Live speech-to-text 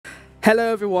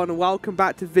Hello everyone and welcome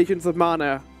back to Visions of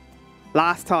Mana.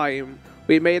 Last time,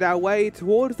 we made our way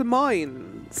towards the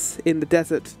mines in the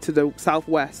desert to the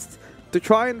southwest to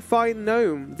try and find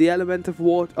Gnome, the element of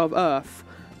water of earth,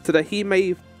 so that he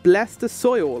may bless the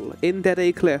soil in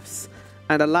Dead Cliffs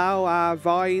and allow our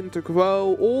vine to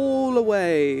grow all the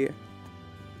way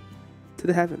to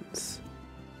the heavens.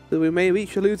 So we may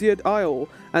reach Elusiad Isle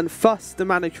and fuss the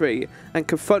Mana Tree and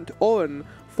confront Orin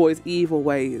for his evil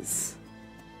ways.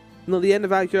 Not the end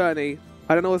of our journey.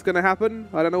 I don't know what's going to happen.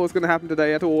 I don't know what's going to happen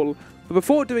today at all. But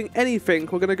before doing anything,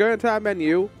 we're going to go into our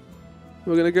menu.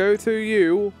 We're going to go to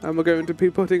you, and we're going to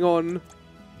be putting on...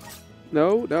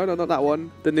 No, not that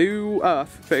one. The new Earth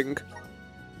thing.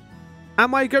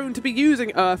 Am I going to be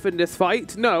using Earth in this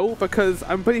fight? No, because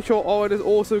I'm pretty sure Orin is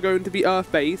also going to be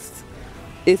Earth-based.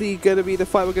 Is he going to be the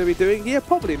fight we're going to be doing? Yeah,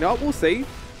 probably not. We'll see.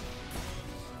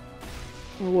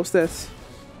 Oh, what's this?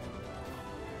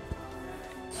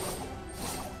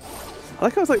 I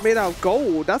like how it's like made out of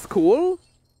gold. That's cool.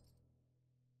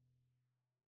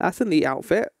 That's a neat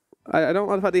outfit. I don't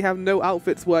like the fact they have no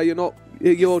outfits where you're not,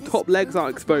 your top legs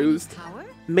aren't exposed.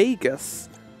 Magus.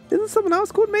 Isn't someone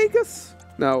else called Magus?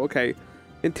 No, okay.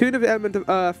 In tune of the element of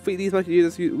earth, these magic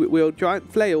users wield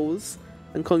giant flails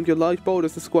and conjure large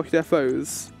boulders to squash their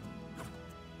foes.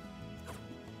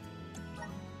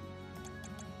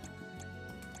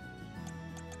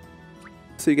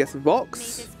 So you get some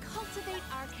rocks.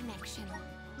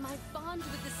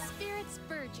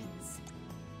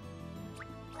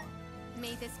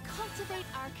 May this cultivate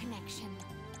our connection.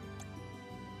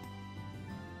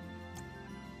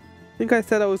 I think I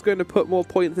said I was going to put more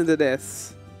points into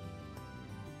this.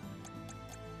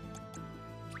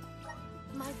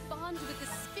 My bond with the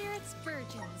spirit's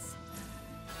virgins.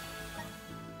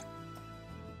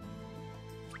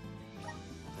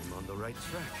 I'm on the right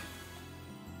track.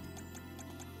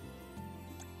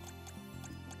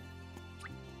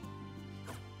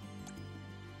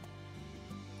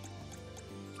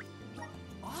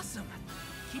 Awesome.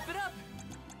 Keep it up.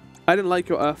 I didn't like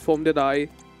your earth form, did I?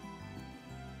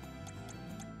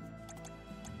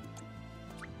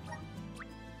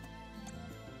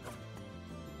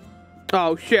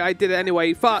 Oh shit, I did it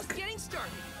anyway. Fuck. Just getting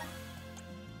started.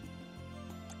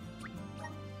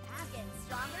 I'm getting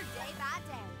stronger day by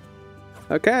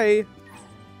day. Okay.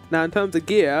 Now in terms of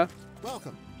gear,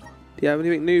 Welcome. do you have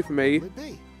anything new for me? Will it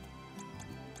be?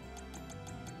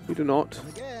 You do not. Come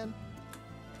again.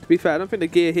 To be fair, I don't think the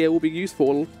gear here will be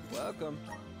useful. Welcome.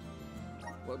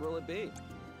 What will it be?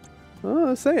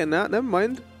 Oh, saying that, never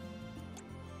mind.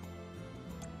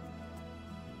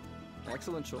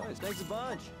 Excellent choice. Thanks a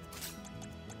bunch.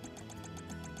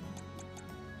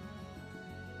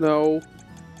 No.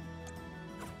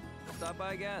 Stop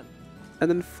by again. And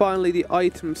then finally the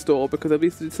item store, because at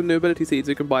least there's some new ability seeds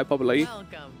you can buy probably.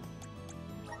 Welcome.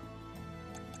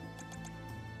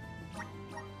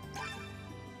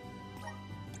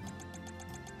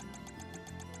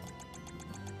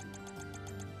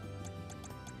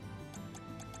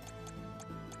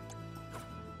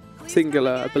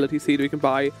 Singular ability seed we can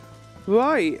buy.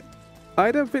 Right.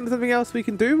 I don't think there's anything else we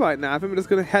can do right now. I think we're just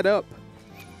going to head up.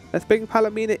 Let's bring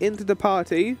Palomina into the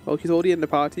party. Oh, she's already in the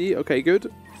party. Okay,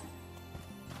 good.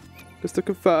 Just to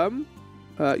confirm,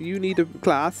 you need a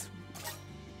class.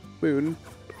 Moon.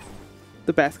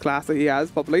 The best class that he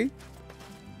has, probably.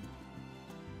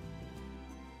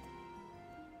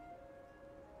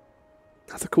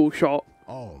 That's a cool shot.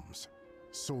 Alms,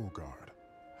 Soulguard.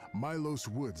 Milos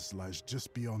Woods lies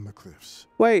just beyond the cliffs.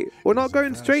 Wait, we're not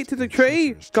going straight to the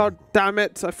tree? God damn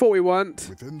it, I thought we weren't.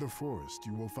 Within the forest,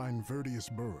 you will find Verdius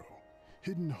Burrow,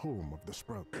 hidden home of the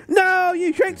Sprout. No,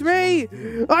 you tricked me!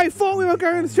 I thought we were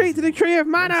going straight to the Tree of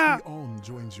Mana! Once the Alm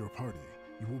joins your party,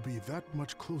 you will be that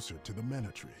much closer to the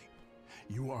Mana Tree.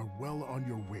 You are well on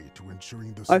your way to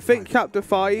ensuring the I think survival. chapter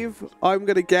 5, I'm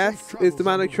going to guess, is the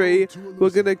Mana Tree. We're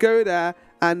going to go there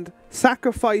and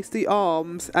sacrifice the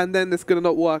arms, and then it's going to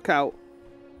not work out.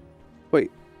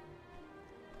 Wait.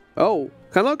 Oh,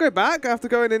 can I go back after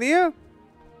going in here?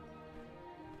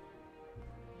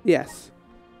 Yes.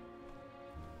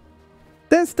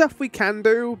 There's stuff we can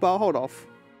do, but I'll hold off.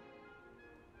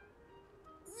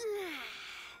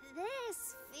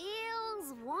 This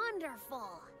feels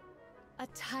wonderful. A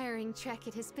tiring trek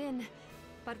it has been,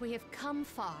 but we have come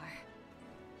far.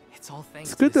 It's all thanks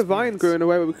It's to good the the vine spirits. grew in a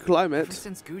way where we could climb Ever it.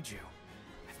 since Guju,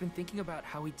 I've been thinking about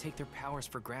how we take their powers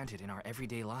for granted in our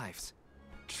everyday lives.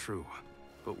 True.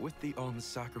 But with the Alm's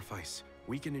sacrifice,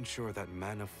 we can ensure that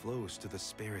mana flows to the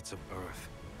spirits of earth,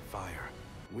 fire,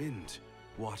 wind,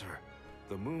 water,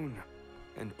 the moon,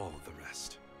 and all the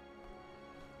rest.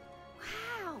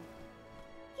 Wow!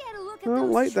 Get a look Look I at don't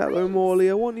those like that though, trees. Morley.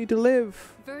 I want you to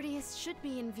live. Verdius should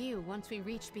be in view once we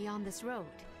reach beyond this road.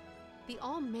 The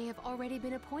Alm may have already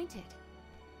been appointed.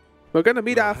 We're gonna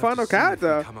meet We'll our have to final see if we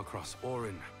character. come across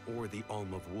Orin or the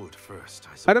Alm of Wood first,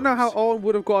 I don't know how suppose. Owen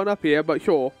would have gotten up here, but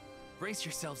sure. Brace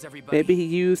yourselves, everybody. Maybe he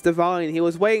used the vine. He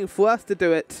was waiting for us to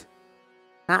do it.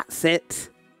 That's it.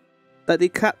 Like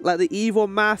the evil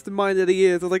mastermind that he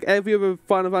is, like every other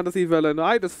Final Fantasy villain.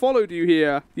 I just followed you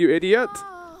here, you idiot.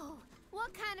 Oh,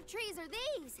 what kind of trees are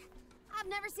these? I've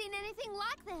never seen anything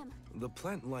like them. The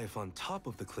plant life on top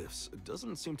of the cliffs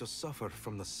doesn't seem to suffer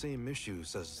from the same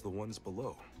issues as the ones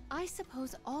below. I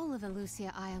suppose all of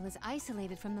Elucia Isle is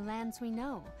isolated from the lands we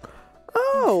know.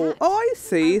 Oh, fact, I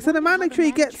see. I So the wonder how mana the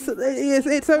tree mana gets tree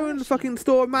its own flourishing. fucking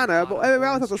store of mana, but everyone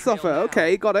else has to suffer.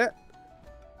 Okay, got it.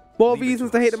 More Leave it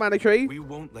reasons to to hate us. the mana tree. We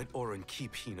won't let Orin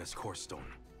keep Hina's core stone.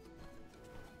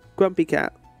 Grumpy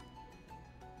cat.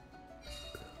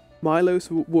 Milo's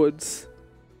Woods.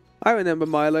 I remember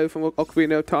Milo from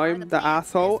Ocarina of Time, that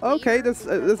asshole. Okay,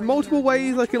 there's multiple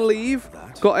ways I can leave.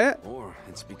 That, Got it. or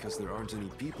it's because there aren't any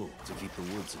people to keep the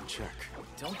woods in check.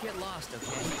 Don't get lost, okay? I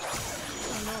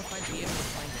don't know if I'd be able to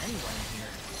find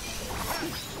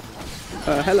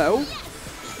anyone here. Hello.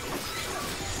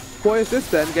 What is this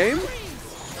then, game?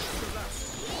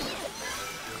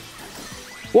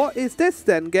 What is this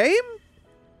then, game?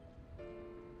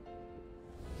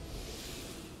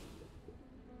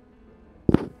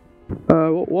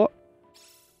 What?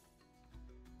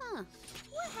 Huh.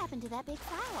 What happened to that big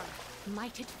flower?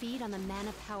 Might it feed on the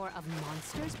mana power of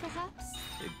monsters, perhaps?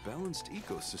 A balanced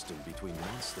ecosystem between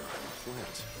monster and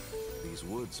plant. These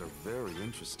woods are very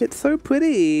interesting. It's so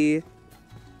pretty.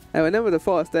 I remember the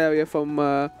forest area from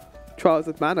Trials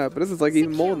of Mana, but this is like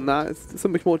even more than that. It's so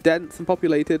much more dense and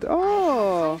populated.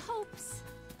 Oh! Hopes.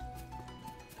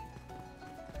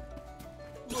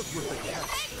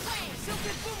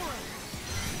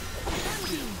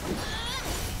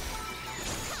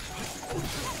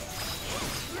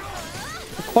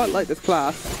 I quite like this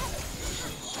class.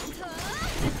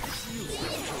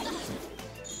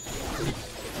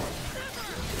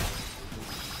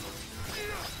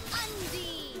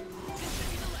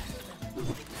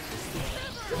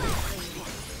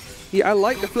 Yeah, I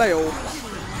like the flail.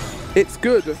 It's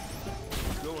good.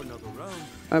 Go another round.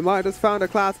 I might have just found a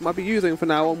class I might be using from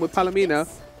now on with Palomina.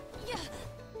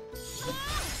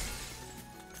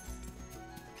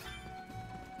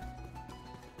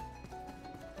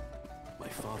 My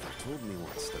father told me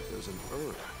once that there's an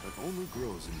herb that only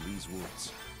grows in these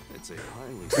woods. It's a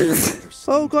highly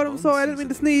Oh god, I'm sorry, I didn't mean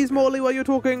to sneeze, Morley, while you're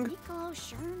talking. Nico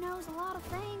sure knows a lot of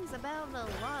things about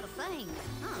a lot of things,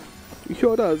 huh? He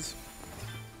sure does.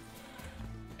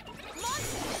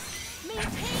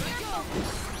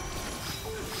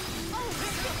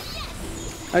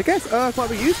 I guess Earth might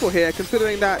be useful here,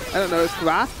 considering that, I don't know, it's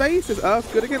grass-based? Is Earth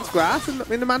good against grass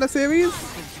in the Mana series?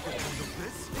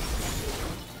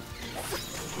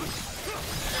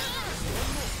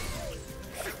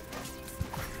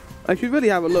 I should really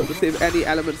have a look to see if any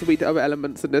elements beat other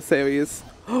elements in this series.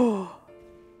 Earn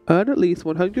at least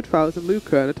 100,000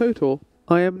 Lucca in a total.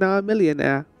 I am now a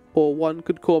millionaire. Or one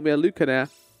could call me a Lucanaire.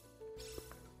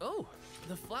 Oh,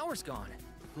 the flower's gone.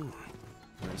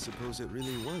 I suppose it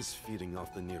really was feeding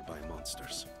off the nearby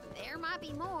monsters. There might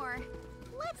be more.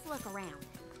 Let's look around.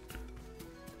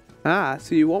 Ah,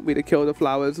 so you want me to kill the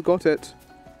flowers? Got it.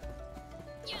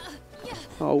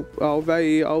 I'll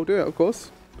do it, of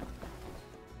course.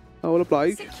 I will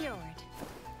oblige. Secured.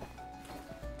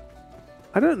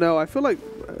 I don't know. I feel like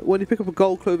when you pick up a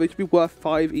gold clover, it should be worth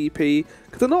 5 EP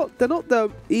because they're not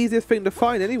the easiest thing to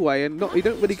find anyway, and you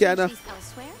don't really get enough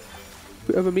Elsewhere?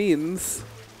 other means.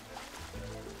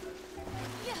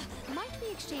 Might we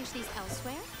exchange these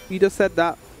elsewhere? You just said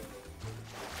that,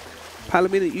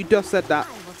 Palomina. You just said that.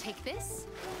 I will take this.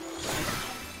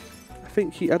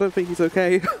 I don't think he's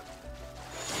okay. I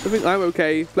think I'm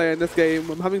okay playing this game.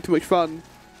 I'm having too much fun.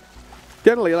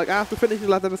 Generally, like after finishing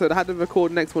the last episode, I had to record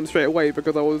the next one straight away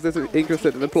because I was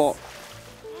interested in the plot.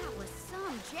 That was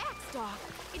some jackstock.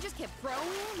 It just kept growing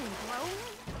and growing.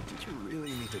 Did you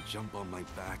really need to jump on my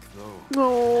back, though?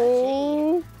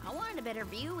 Oh. I wanted a better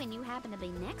view when you happened to be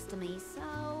next to me,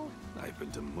 so... I've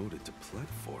been demoted to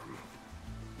platform.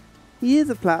 He is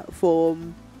a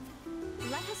platform.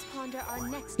 Let us ponder our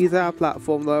next. He's our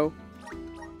platform, though.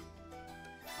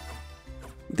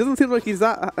 He doesn't seem like he's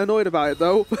that annoyed about it,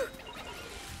 though.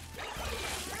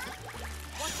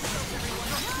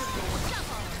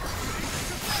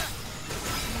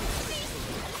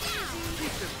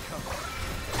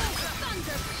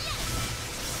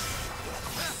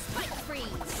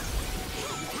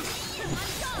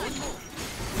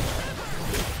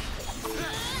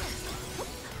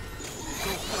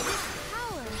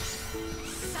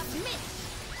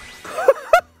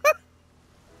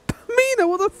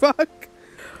 fuck?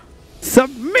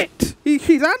 Submit!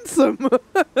 She's handsome!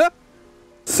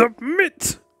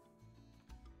 Submit!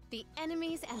 The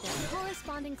enemies and their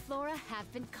corresponding flora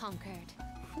have been conquered.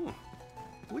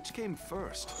 Which came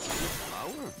first, the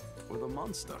flower or the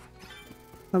monster?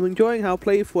 I'm enjoying how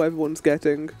playful everyone's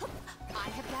getting. I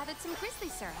have gathered some grizzly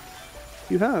syrup.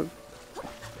 You have?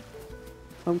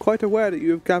 I'm quite aware that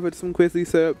you have gathered some grizzly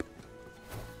syrup.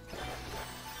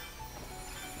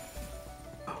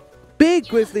 Big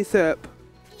grizzly syrup!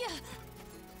 Yeah.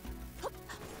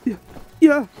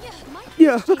 Yeah. Might we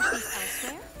Yeah. exchange these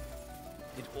elsewhere?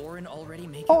 Did Orin already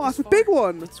make it Oh, this that's a far? big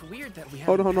one! It's weird that we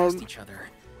Hold haven't on, hold passed on. each other,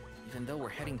 even though we're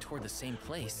heading toward the same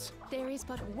place. There is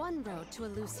but one road to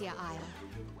Elusia Isle.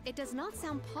 It does not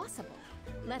sound possible,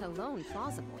 let alone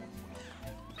plausible.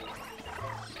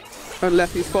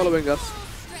 Unless he's following us.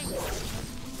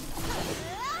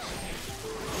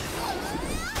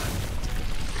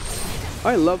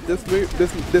 I love this move,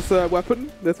 this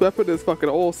weapon. This weapon is fucking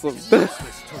awesome. Now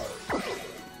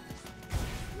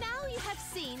you have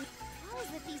seen. How is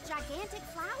it these gigantic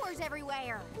flowers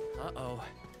everywhere? Uh-oh.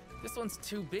 This one's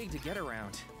too big to get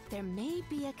around. There may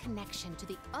be a connection to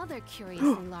the other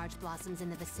curiously large blossoms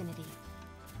in the vicinity.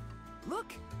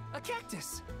 Look! A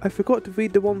cactus! I forgot to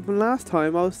read the one from last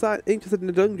time. I was that interested in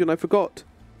the dungeon, I forgot.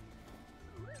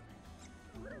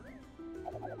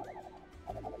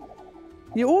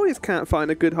 You always can't find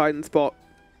a good hiding spot.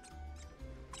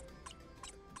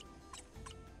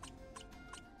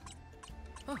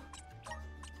 Oh.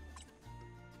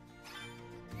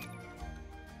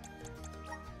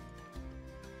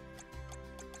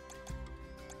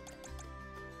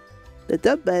 The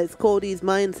dub bears call these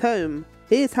mines home.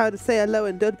 Here's how to say hello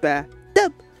in dub bear.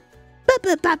 Dub! Dub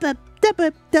dub dub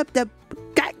dub dub dub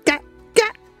gat gat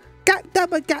gat gat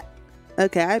dub gat.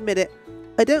 Okay, I admit it.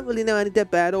 I don't really know any dub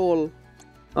bear at all.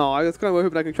 Oh, I was kind of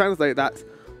hoping I can translate that.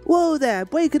 Whoa there,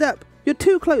 break it up. You're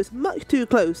too close, much too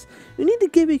close. You need to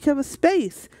give each other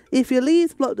space. If your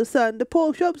leaves block the sun, the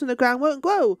poor shrubs in the ground won't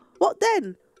grow. What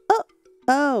then?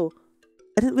 Oh,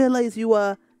 I didn't realise you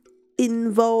were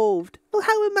involved. Oh,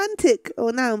 how romantic. Oh,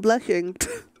 now I'm blushing.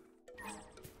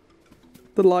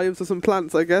 The lives of some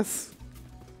plants, I guess.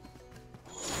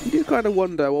 You do kind of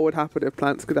wonder what would happen if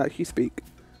plants could actually speak,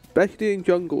 especially in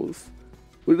jungles.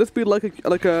 Would this be like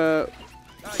a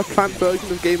plant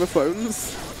version of Game of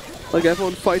Thrones? Like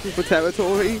everyone fighting for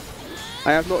territory?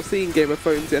 I have not seen Game of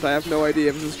Thrones yet. I have no idea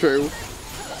if this is true.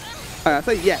 I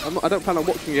say yeah. I don't plan on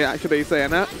watching it. Actually,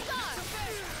 saying that.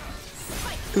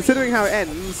 Considering how it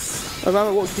ends, I'd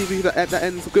rather watch TV that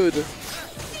ends good.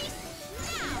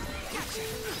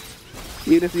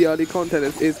 Even if the early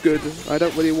content is good, I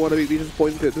don't really want to be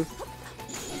disappointed.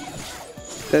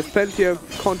 There's plenty of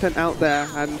content out there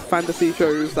and fantasy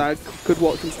shows that I could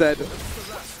watch instead.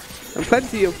 And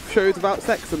plenty of shows about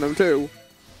sex in them too.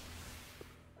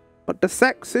 But the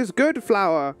sex is good,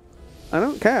 Flower. I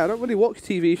don't care. I don't really watch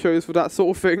TV shows for that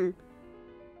sort of thing.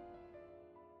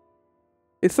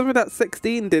 It's something that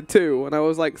 16 did too, and I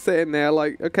was like sitting there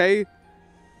like, okay,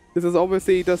 this is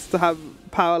obviously just to have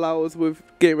parallels with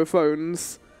Game of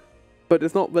Thrones, but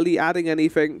it's not really adding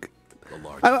anything.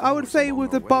 I would say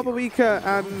with the Barbarica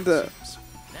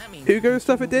and Hugo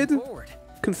stuff it did,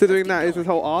 considering that is his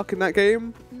whole arc in that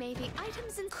game. Maybe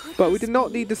items and But we did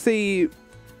not need to see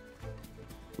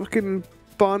fucking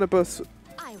Barnabas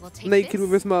I will take naked this.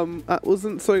 with his mum. That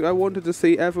wasn't something I wanted to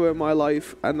see ever in my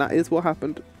life, and that is what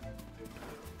happened.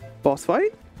 Boss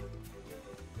fight?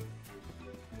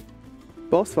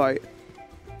 Boss fight?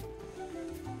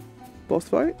 Boss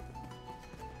fight?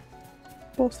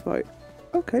 Boss fight.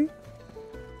 Okay.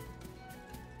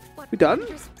 What We done?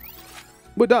 wonders-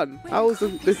 We're done. That was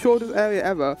the shortest area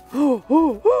ever.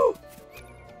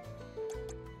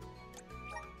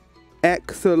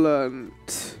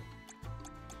 Excellent.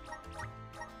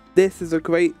 This is a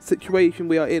great situation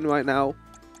we are in right now.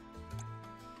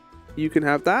 You can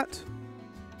have that.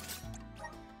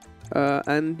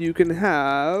 And you can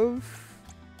have...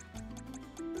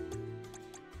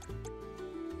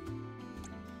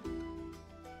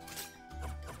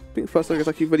 I think first look is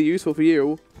actually really useful for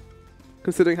you,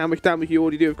 considering how much damage you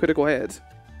already do with critical hit.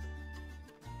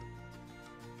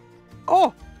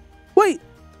 Oh! Wait!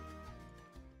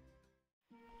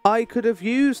 I could have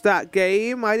used that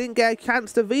game. I didn't get a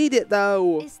chance to read it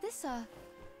though. Is this a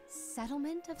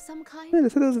settlement of some kind? Yeah, they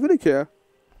said there was a village here.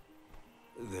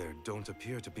 There don't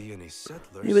appear to be any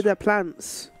settlers. Maybe they're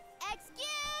plants. Excuse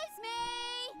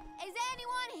me! Is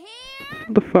anyone here?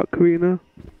 What the fuck, Karina?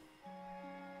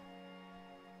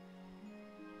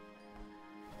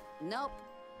 Nope.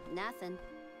 Nothing.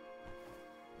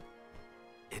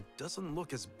 It doesn't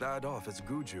look as bad off as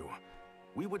Guju.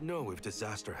 we would know if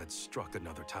disaster had struck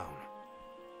another town.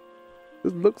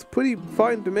 This looks pretty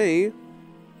fine to me.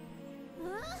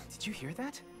 Huh? Did you hear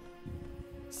that?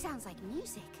 Sounds like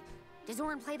music. Does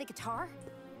Orin play the guitar?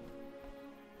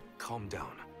 Calm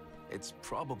down. It's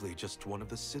probably just one of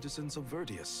the citizens of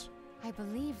Verdius. I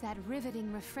believe that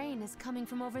riveting refrain is coming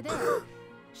from over there.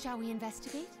 Shall we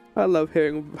investigate? I love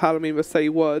hearing Palomina say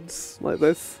words like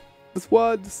this. These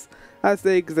words, as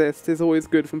they exist, is always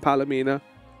good from Palomina.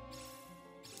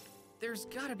 There's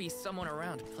gotta be someone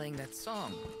around playing that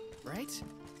song, right? This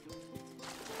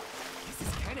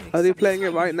is kinda Are they playing it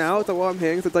exciting. right now? Is that what I'm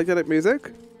hearing? Is it psychedelic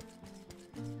music?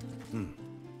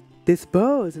 This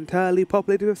bow is entirely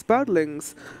populated with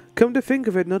sproutlings. Come to think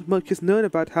of it, not much is known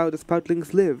about how the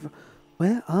sproutlings live.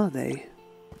 Where are they?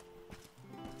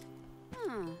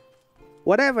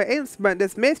 Whatever instrument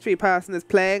this mystery person is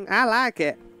playing, I like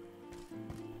it.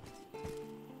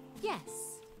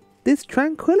 Yes. This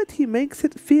tranquility makes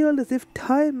it feel as if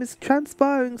time is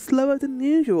transpiring slower than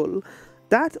usual.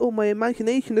 That or my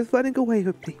imagination is running away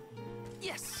with me.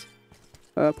 Yes.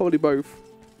 Probably both.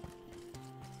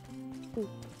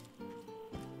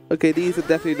 Okay, these are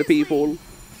definitely the people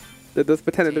that just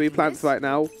pretending to be plants right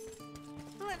now.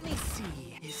 Let me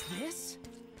see. Is this?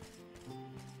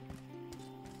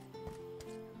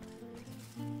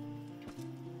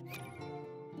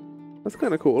 That's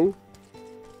kind of cool.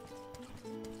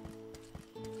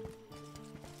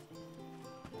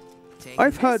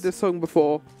 I've heard this song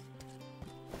before.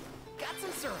 Got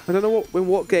some syrup. I don't know in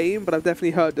what game, but I've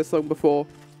definitely heard this song before.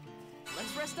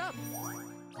 Let's rest up.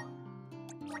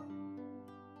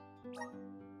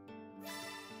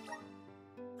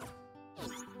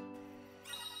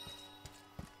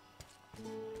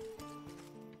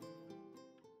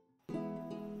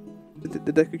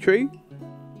 The Deku Tree?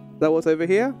 That was over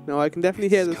here? No, I can definitely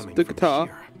hear It's coming the from guitar.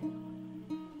 here.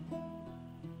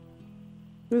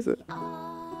 Who is it?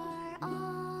 Are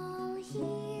all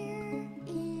here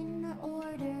in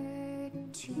order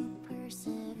to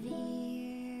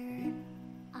persevere?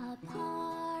 A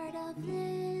part of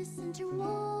this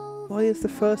interwoven. Why is the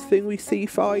first thing we see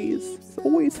Faiz? It's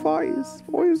always Faiz.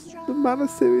 Always the Mana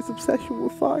series obsession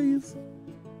with Faiz.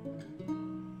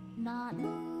 Not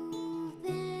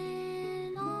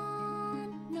moving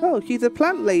on. Oh, she's a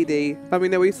plant lady. I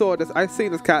mean, we saw this. I've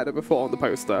seen this character before on the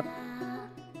poster.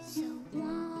 So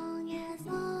long as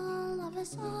all of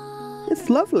us are, It's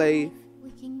lovely.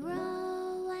 we can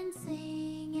grow and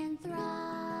sing and thrive.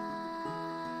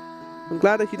 I'm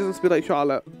glad that she doesn't speak like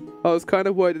Charlotte. I was kind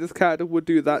of worried that this character would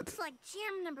do that. Looks like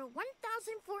jam number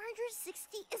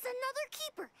 1460 is another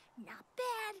keeper. Not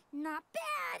bad, not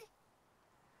bad.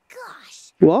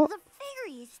 Gosh, What? the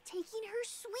fairy is taking her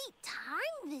sweet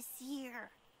time this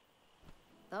year.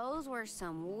 Those were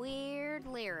some weird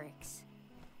lyrics.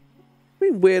 I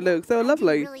mean, weird looks. They're I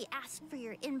lovely. didn't really ask for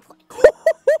your input.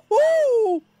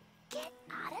 Get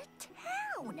out of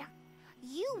town.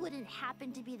 You wouldn't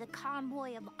happen to be the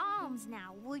convoy of alms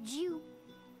now, would you?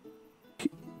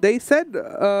 They said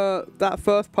that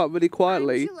first part really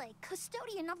quietly. I'm Jule,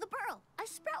 custodian of the burrow. A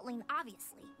sproutling,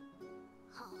 obviously.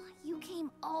 Oh, you came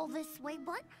all this way,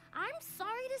 but I'm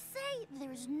sorry to say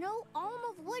there's no alm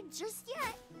of wood just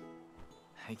yet.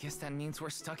 I guess that means we're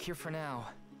stuck here for now.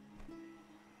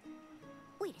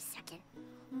 Wait a second.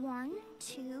 1,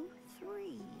 2,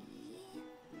 3.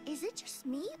 Is it just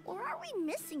me, or are we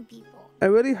missing people? I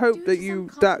really hope Due that to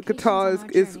some that guitar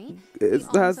complications on our journey, is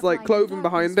the has alms like of clothing light and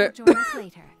behind it. darkness will join us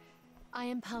later. I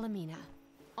am Palomina,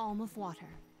 Alm of Water.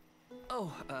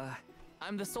 Oh,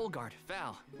 I'm the Soul Guard,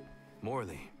 Val.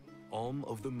 Morley, Alm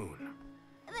of the Moon.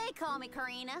 They call me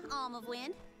Karina, Alm of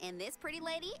Wind, and this pretty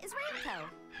lady is Ramco.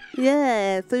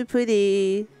 Yeah, so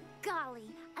pretty. Golly,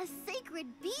 a sacred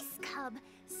beast cub.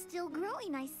 Still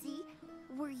growing, I see.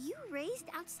 Were you raised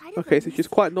outside of Okay, the so she's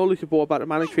quite knowledgeable about the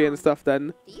mana tree and stuff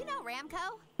then. Do you know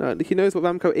Ramco? He knows what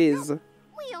Ramco is.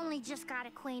 We only just got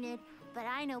acquainted, but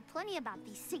I know plenty about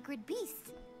these sacred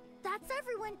beasts. That's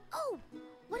everyone. Oh,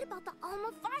 what about the Alm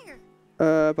of Fire?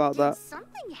 About Did that.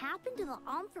 something happen to the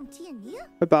Alm from Tiania?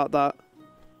 About that.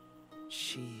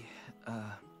 She,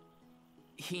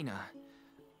 Hina.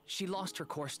 She lost her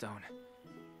core stone.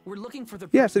 We're looking for the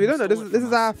Yeah, so if you person don't know, who this stole is it this from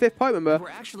is our us. fifth part member. We're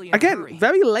actually in a Again, hurry.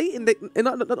 very late in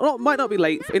the might not be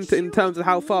late in terms of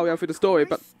how far we are through the story,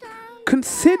 but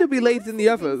considerably later than the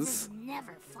others.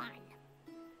 Never fun.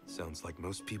 Sounds like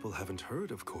most people haven't heard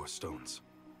of core stones.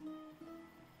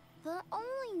 The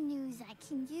only news I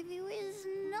can give you is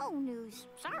no news.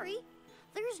 Sorry.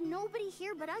 There's nobody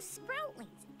here but us sproutlings,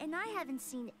 and I haven't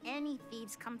seen any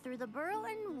thieves come through the burrow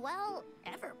in, well,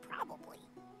 ever probably.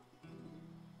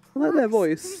 I like their Plus,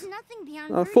 voice. there's nothing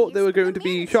beyond I thought they Verdius were but going the to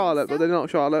be mansion, Charlotte, but so- they're not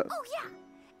Charlotte. Oh yeah,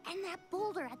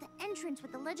 fragrance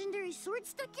with the legendary sword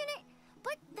stuck in it,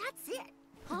 but that's it.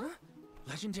 Huh?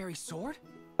 Legendary sword?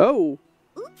 Oh.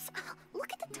 Oops,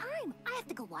 look at the time. I have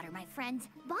to go water my friends.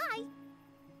 Bye.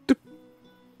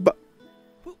 But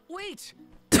Wait!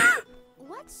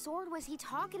 What sword was he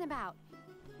talking about?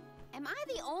 Am I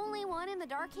the only one in the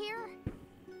dark here?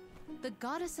 The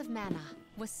goddess of mana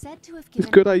was said to have given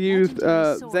it's good I a used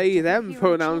legendary sword they, to her them hero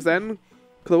pronouns children. then.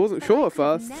 Because I wasn't But sure I at could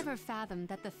first. never fathomed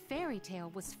that the fairy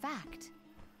tale was fact.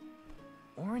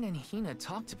 Orin and Hina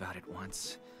talked about it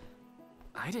once.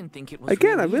 I didn't think it was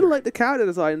Again, I real really either. like the character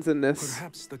designs in this.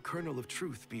 Perhaps the kernel of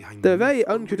truth behind They're the very myth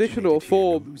untraditional originated here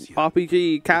for in Illusia. RPG It is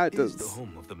the characters.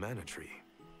 home of the mana tree.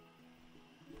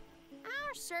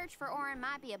 Our search for Orin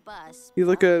might be a bust. He's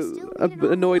like but a, we still need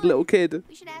an annoyed overlook. little kid.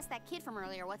 We should ask that kid from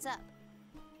earlier what's up.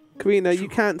 Karina, you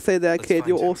True. can't say they're a Let's kid, find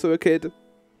you're him. also a kid.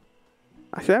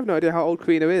 Actually, I have no idea how old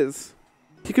Karina is.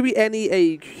 She could be any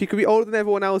age. She could be older than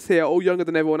everyone else here or younger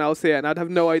than everyone else here, and I'd have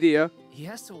no idea. He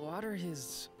has to water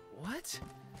his... what?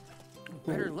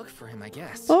 Better look for him, I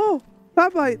guess. Oh,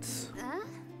 rat bites. Huh?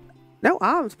 No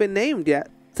arm's been named yet.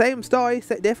 Same story,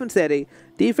 different city.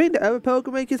 Do you think the other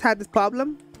pilgrimages had this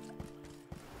problem?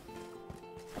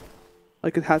 I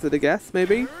could hazard a guess,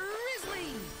 maybe.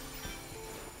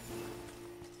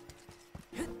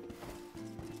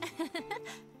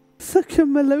 Such a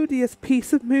melodious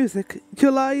piece of music.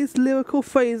 July's lyrical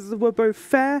phrases were both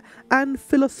fair and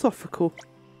philosophical.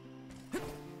 I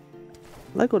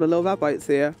like all the little rabbits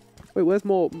here. Wait, where's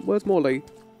Morley?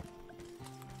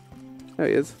 There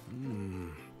he is.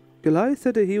 July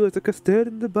said that he was a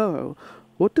custodian of the burrow.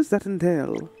 What does that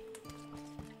entail?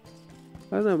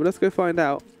 I don't know, but let's go find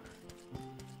out.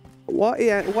 Why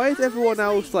is everyone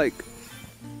else like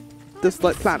just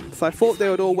like plants? I thought they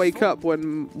would all wake up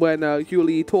when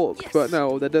Julie talked, but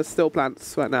no, they're just still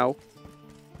plants right now.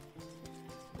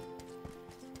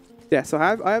 Yeah, so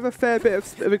I have a fair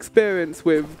bit of experience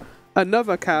with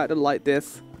another character like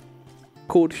this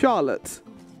called Charlotte.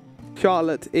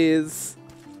 Charlotte is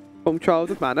from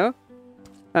Trials of Mana,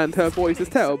 and her voice is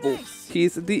terrible.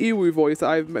 She's the Iwu voice that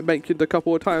I've mentioned a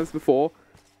couple of times before.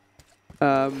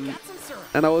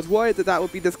 And I was worried that that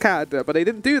would be this character, but they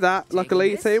didn't do that,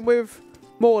 luckily. Same with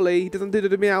Morley, he doesn't do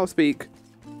the meow speak.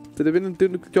 So they've been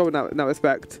doing a good job in that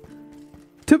respect.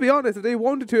 To be honest, if they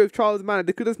wanted to have Trials of Mana,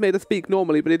 they could have made her speak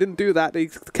normally, but they didn't do that. They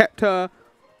kept her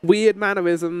weird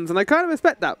mannerisms, and I kind of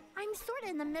respect that. I'm sort of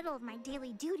in the middle of my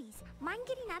daily duties. Mind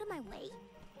getting out of my way?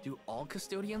 Do all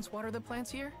custodians water the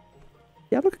plants here?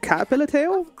 You have like a caterpillar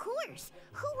tail? Of course.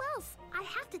 Who else? I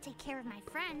have to take care of my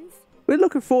friends. We're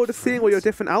looking forward to seeing what your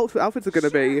different outfits are going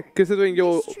to be, Sure. considering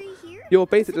This tree here your is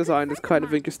basic a good design is friend of kind of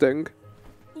mine. interesting.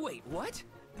 Wait, what?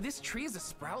 This tree is a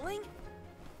sproutling?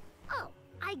 Oh,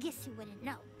 I guess you wouldn't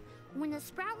know. When a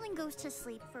sproutling goes to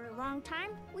sleep for a long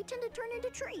time, we tend to turn into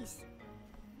trees.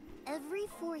 Every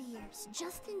 4 years,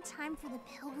 just in time for the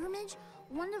pilgrimage,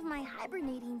 one of my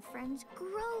hibernating friends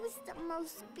grows the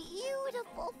most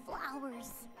beautiful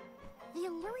flowers. The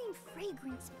alluring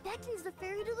fragrance beckons the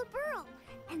fairy to the burrow,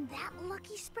 and that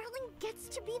lucky sproutling gets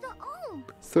to be the own.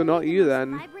 So not Only the you most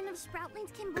then. vibrant of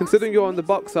sproutlings can Considering you're blossom, on the making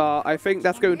box them art, I think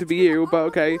that's going to be candidates you, for but all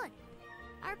okay. good.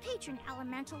 Our patron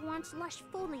elemental wants lush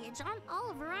foliage on all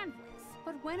of her envoys.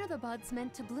 But when are the buds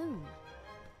meant to bloom?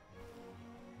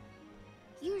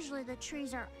 Usually the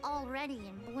trees are already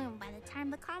in bloom by the time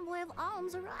the convoy of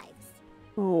alms arrives.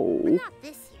 But Oh. not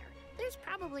this year. There's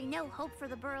probably no hope for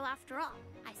the burrow after all.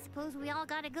 I suppose we all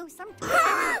gotta go sometime.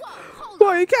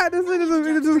 Well, you can't just,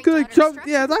 just gonna jump.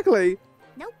 Yeah, exactly.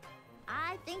 Nope.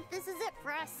 I think this is it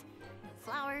for us. No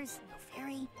flowers, no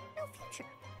fairy, no future.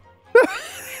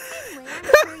 Anyway, I'm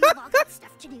sure you've all got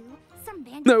stuff to do. Some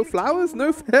band No flowers,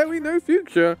 no fairy, no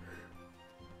future.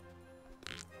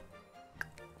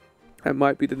 That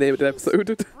might be the name of the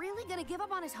episode. Really gonna give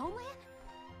up on his homeland?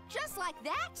 Just like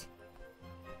that?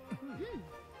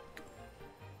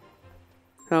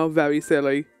 How very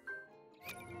silly.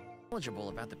 Knowledgeable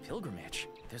about the pilgrimage.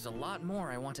 There's a lot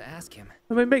more I want to ask him.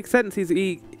 I mean, it makes sense.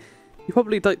 He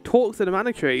probably like talks to the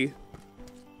mana tree.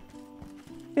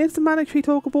 Is the mana tree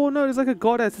talkable? No, there's like a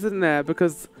goddess, isn't there?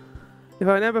 Because if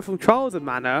I remember from Trials of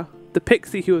Mana, the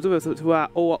pixie who was with us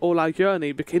throughout all our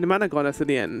journey became the mana goddess in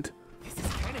the end. This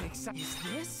is kind of exciting. Is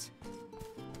this?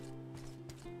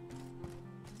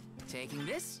 Taking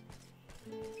this?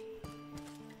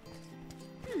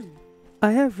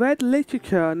 I have read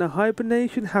literature on the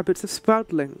hibernation habits of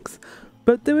sproutlings,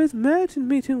 but there is merit in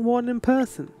meeting one in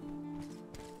person.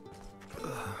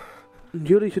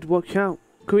 Julie should watch out.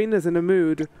 Karina's in a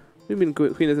mood. What do you mean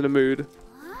Karina's in a mood?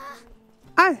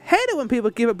 I hate it when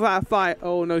people give up about a fight.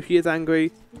 Oh no, she is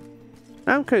angry.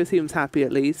 Amco seems happy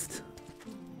at least.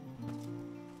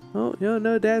 Oh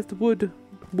no, there's the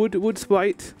wood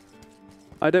sprite.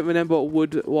 I don't remember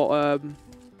what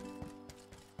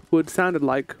wood sounded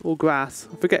like, or grass.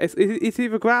 I forget. It's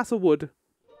either grass or wood.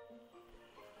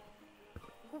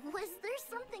 Was there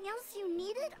something else you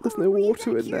needed? There's or no were you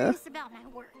water that in there. curious about my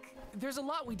work? There's a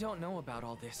lot we don't know about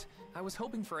all this. I was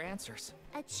hoping for answers.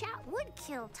 A chat would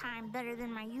kill time better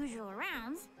than my usual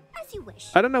rounds. As you wish.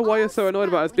 I don't know why you're so annoyed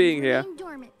about us being Sproutling here. remain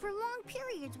dormant for long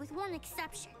periods with one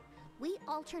exception. We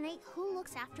alternate who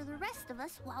looks after the rest of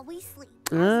us while we sleep.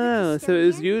 As the Ah, so it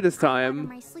was custodian, you this I honor time.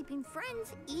 my sleeping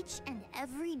friends each and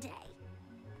every day.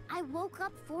 I woke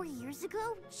up 4 years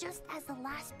ago just as the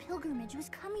last pilgrimage was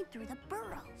coming through the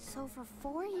burrow. So for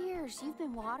 4 years, you've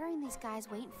been watering these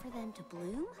guys waiting for them to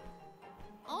bloom?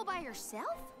 All by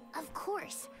yourself? Of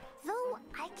course. Though,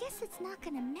 I guess it's not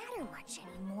gonna matter much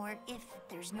anymore if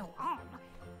there's no alm.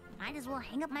 Might as well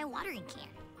hang up my watering can.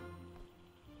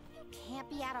 You can't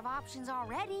be out of options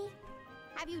already.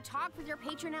 Have you talked with your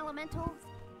patron elemental?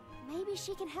 Maybe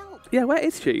she can help. Yeah, where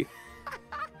is she?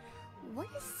 What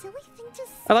a silly thing to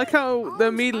say. I like how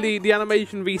immediately the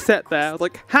animation reset there. I was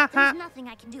like, ha There's ha. nothing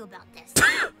I can do about this.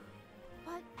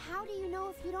 But how do you know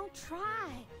if you don't try?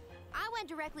 I went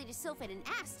directly to Sylphid and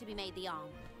asked to be made the alm.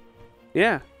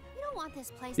 Yeah, You don't want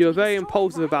this place you were to be very destroyed,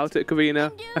 impulsive right? about it, Karina.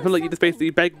 Then do I feel like you just basically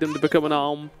something. begged them to become an Anything.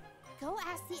 arm. Go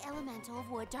ask the elemental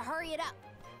of wood to hurry it up.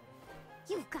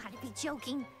 You've got to be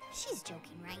joking. She's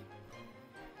joking, right?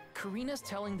 Karina's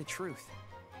telling the truth.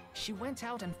 She went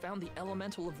out and found the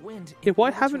elemental of wind. Yeah, in why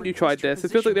order to haven't you tried request her this?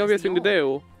 It feels like the obvious position thing to as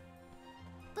alm.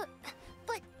 do.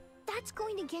 But that's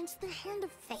going against the hand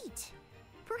of fate.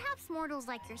 Perhaps mortals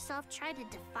like yourself try to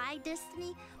defy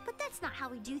destiny, but that's not how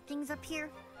we do things up here.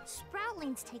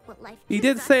 Sproutlings take what life You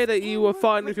gives did say us that you and were work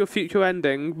fine with your future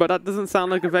ending, but that doesn't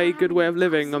sound like a very good way of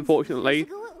living, unfortunately. Years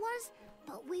ago it was,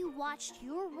 but we watched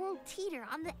your world teeter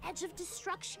on the edge of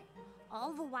destruction.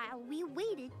 All the while we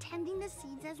waited, tending the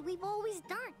seeds as we've always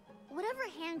done. Whatever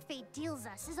hand fate deals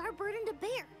us is our burden to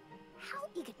bear. How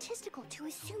egotistical to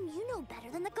assume you know better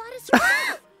than the goddess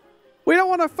herself. We don't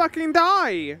want to fucking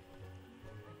die!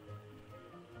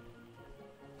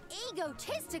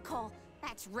 Egotistical?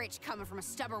 That's rich coming from a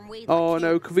stubborn weed Oh like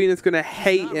no, you. Karina's gonna He's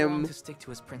hate not wrong him. to stick to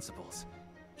his principles.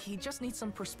 He just needs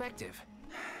some perspective.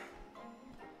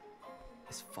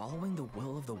 Is following the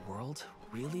will of the world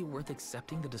really worth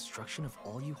accepting the destruction of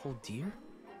all you hold dear?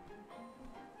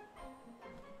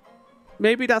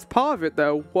 Maybe that's part of it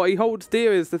though. What he holds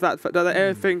dear is the fact that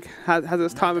everything has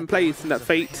its time and place, and that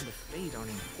fate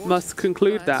must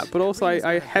conclude that. But also,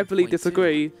 I heavily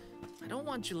disagree. I don't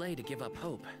want Jule to give up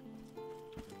hope.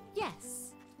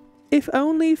 Yes. If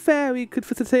only Fairy could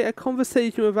facilitate a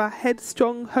conversation with our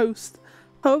headstrong host.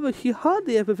 However, she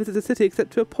hardly ever visits the city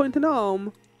except to appoint an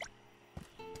arm.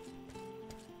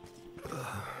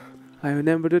 I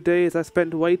remember the days I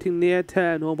spent waiting near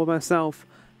Tern all by myself.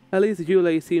 At least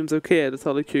Yule seems okay at the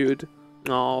solitude.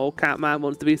 Oh, Catman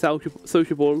wants to be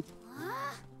sociable.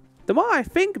 The more I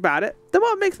think about it, the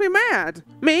more it makes me mad.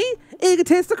 Me?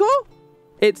 Egotistical?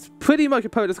 It's pretty much a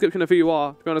poet description of who you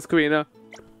are, to be honest, Karina.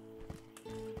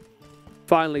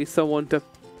 Finally, someone to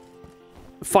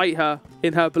fight her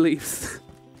in her beliefs.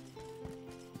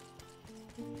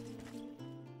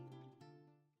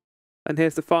 And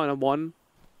here's the final one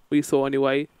we saw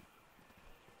anyway.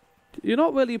 You're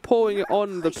not really pouring it You're a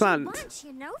on the pushy plant. bunch,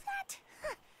 you know that?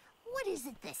 Huh. What is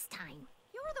it this time?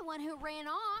 You're the one who ran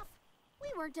off. We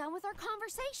weren't done with our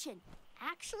conversation.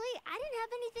 Actually, I didn't have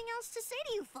anything else to say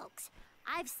to you folks.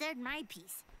 I've said my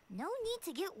piece. No need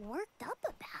to get worked up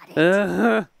about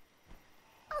it.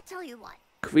 I'll tell you what.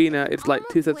 Karina is like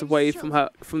 2 steps away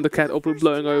from the kettle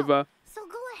blowing over. So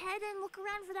go ahead and look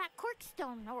around for that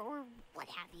corkstone or what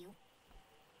have you.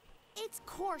 It's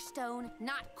corestone,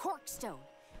 not corkstone.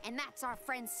 And that's our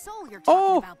friend Soul you're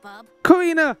Oh! talking about, bub.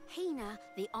 Karina! Hina,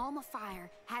 the Alma Fire,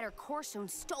 had her corestone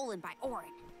stolen by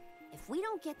Orin. If we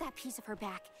don't get that piece of her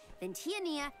back, then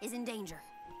Tiania is in danger.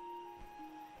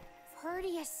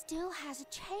 Verdia still has a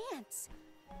chance.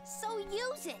 So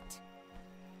use it.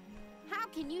 How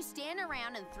can you stand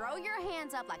around and throw your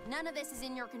hands up like none of this is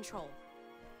in your control?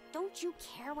 Don't you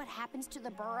care what happens to the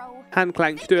burrow? Hand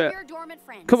clench, Think do of it. your dormant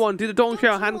friends. Come on, do the Dawn Don't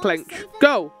Shower you hand wanna clench. save them?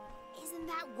 Go! Isn't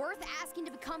that worth asking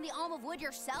to become the Alm of Wood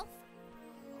yourself?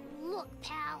 Look,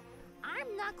 pal,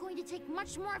 I'm not going to take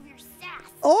much more of your sass.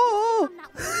 Oh! I'm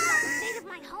not worried about the fate of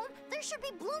my home. There should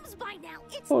be blooms by now.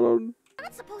 It's Hold on.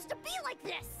 not supposed to be like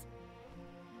this.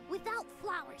 Without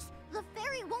flowers, the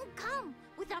fairy won't come.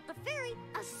 Without the fairy,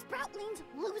 us sproutlings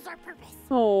lose our purpose.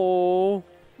 Oh.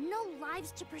 No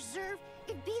lives to preserve,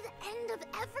 it'd be the end of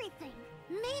everything.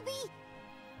 Maybe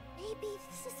Maybe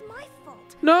this is my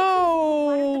fault.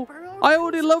 No! I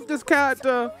already love this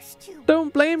character.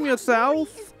 Don't blame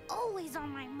yourself. Is always on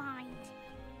my mind.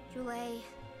 Jule,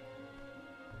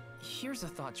 Here's a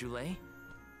thought, Jule.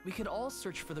 We could all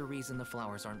search for the reason the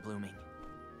flowers aren't blooming.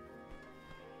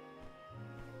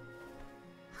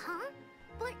 Huh?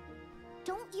 But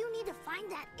don't you need to find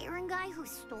that Aaron guy who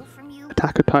stole from you?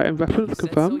 Attack of Titan reference You said so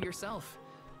confirmed. yourself.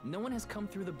 No one has come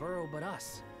through the burrow but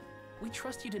us. We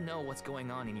trust you to know what's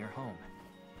going on in your home.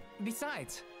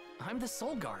 Besides, I'm the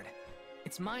Soul Guard.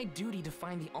 It's my duty to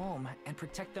find the Alm and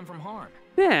protect them from harm.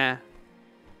 Yeah.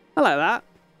 I like that.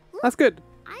 That's good.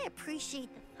 I appreciate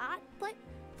the thought, but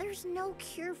there's no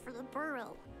cure for the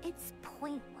burrow. It's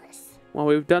pointless. Well,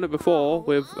 we've done it before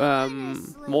with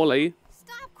honestly. Morley.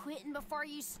 stop quitting before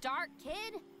you start,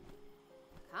 kid.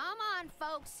 Come on,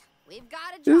 folks. We've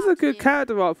got a job This is a to good do.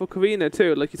 character art for Karina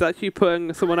too. Like he's actually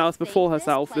putting someone I else before think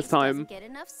herself place this time. doesn't get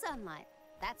enough sunlight.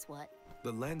 That's what.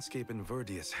 The landscape in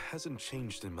Verdius hasn't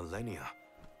changed in millennia.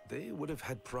 They would have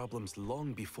had problems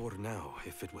long before now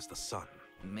if it was the sun.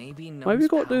 Maybe no. Why have you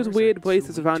got those weird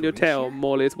braces around your tail,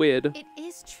 Morley? It's weird. It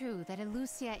is true that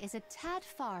Elusia is a tad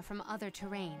far from other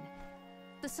terrain.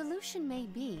 The solution may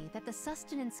be that the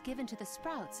sustenance given to the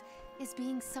sprouts is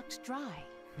being sucked dry.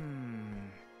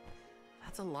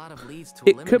 That's a lot of leads to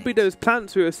It could be eliminate. those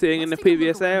plants we were seeing in the Let's take a look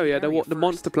previous around the area. area The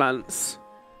monster first. plants.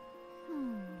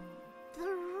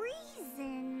 The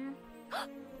reason...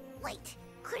 Wait,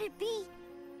 could it be...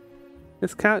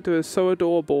 This character is so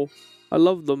adorable. I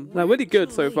love them. They're really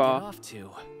good so Jule get far. off to?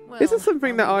 This is Well,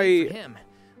 something while that we wait I for him,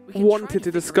 we can try wanted to figure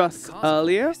out discuss the cause of all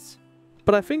earlier, this.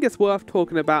 but I think it's worth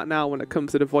talking about now when it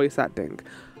comes to the voice acting.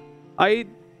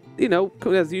 You know,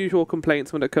 there's usual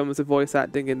complaints when it comes to voice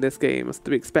acting in this game, as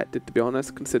to be expected, to be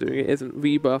honest, considering it isn't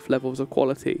Rebirth levels of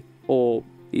quality, or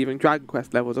even Dragon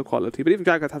Quest levels of quality. But even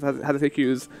Dragon Quest has its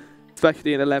issues,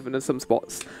 especially in 11 in some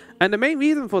spots. And the main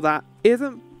reason for that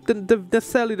isn't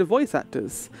necessarily the voice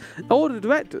actors, or the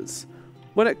directors.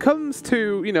 When it comes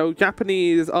to, you know,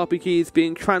 Japanese RPGs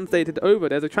being translated over,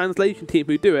 there's a translation team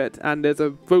who do it, and there's a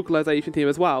vocalization team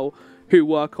as well who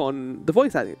work on the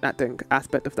voice acting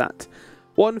aspect of that.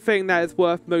 One thing that is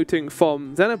worth noting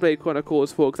from Xenoblade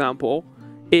Chronicles, for example,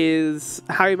 is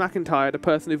Harry McIntyre, the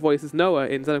person who voices Noah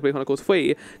in Xenoblade Chronicles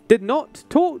 3, did not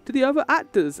talk to the other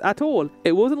actors at all.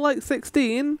 It wasn't like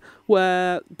 16,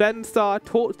 where Ben Starr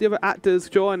talked to the other actors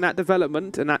during that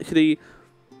development and actually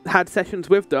had sessions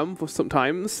with them for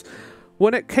sometimes.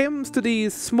 When it comes to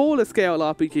these smaller scale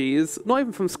RPGs, not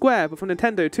even from Square, but from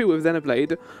Nintendo too with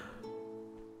Xenoblade,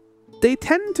 they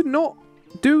tend to not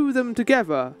do them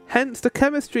together, hence the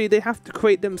chemistry they have to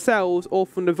create themselves or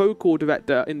from the vocal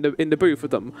director in the booth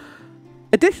with them.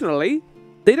 Additionally,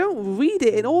 they don't read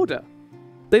it in order.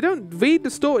 They don't read the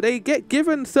story. They get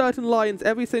given certain lines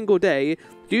every single day,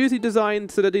 usually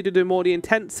designed so that they do more the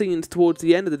intense scenes towards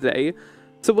the end of the day.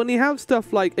 So when you have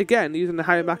stuff like, again, using the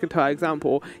Harry McIntyre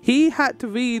example, he had to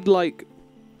read like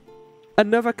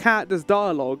another character's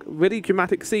dialogue, really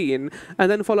dramatic scene,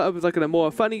 and then follow up with like a more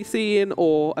funny scene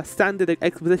or a standard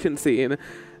exposition scene.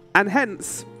 And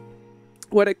hence,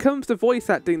 when it comes to voice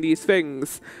acting these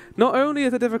things, not only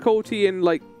is the difficulty in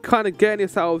like kind of getting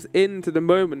yourselves into the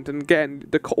moment and getting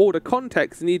all the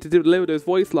context you need to deliver those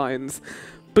voice lines,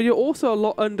 but you're also a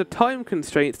lot under time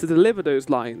constraints to deliver those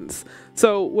lines.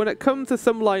 So when it comes to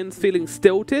some lines feeling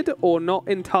stilted or not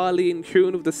entirely in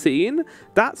tune with the scene,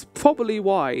 that's probably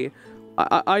why.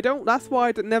 That's why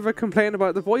I never complain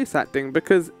about the voice acting,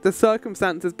 because the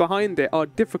circumstances behind it are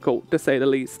difficult, to say the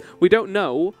least. We don't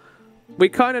know. We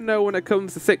kind of know when it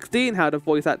comes to 16 how the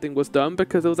voice acting was done,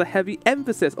 because there was a heavy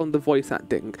emphasis on the voice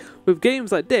acting. With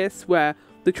games like this, where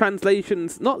the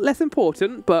translation's not less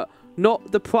important, but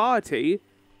not the priority,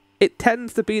 it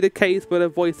tends to be the case where the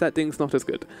voice acting's not as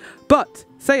good. But,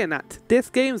 saying that, this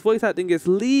game's voice acting is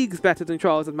leagues better than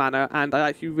Trials of Mana, and I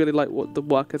actually really like what the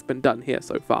work has been done here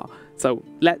so far. So,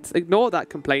 let's ignore that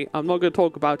complaint. I'm not going to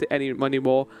talk about it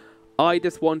anymore. I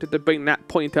just wanted to bring that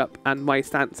point up and my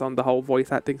stance on the whole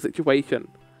voice acting situation.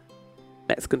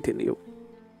 Let's continue.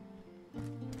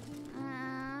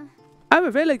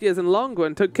 Our villagers in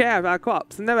Longren took care of our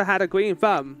crops and never had a green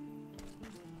thumb.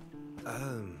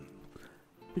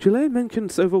 Jule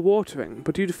mentions overwatering,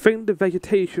 but you'd think the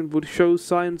vegetation would show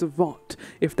signs of rot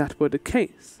if that were the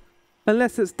case.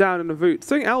 Unless it's down in the roots.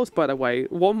 Something else, by the way,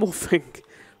 one more thing.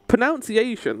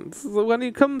 Pronunciations. So when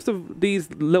it comes to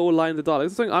these little lines of dialogue,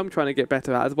 it's something I'm trying to get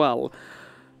better at as well.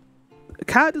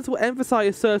 Characters will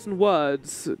emphasize certain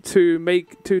words to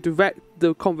direct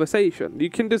the conversation. You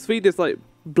can just read this like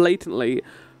blatantly,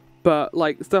 But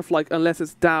like stuff like unless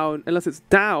it's down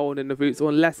in the roots, or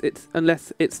unless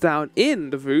it's down in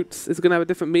the roots, it's gonna have a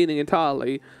different meaning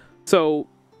entirely. So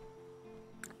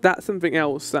that's something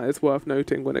else that is worth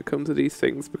noting when it comes to these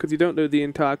things, because you don't know the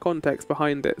entire context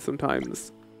behind it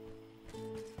sometimes.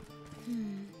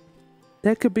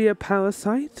 There could be a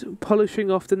parasite polishing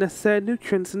off the necessary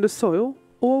nutrients in the soil,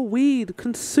 or a weed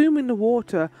consuming the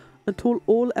water until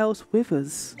all else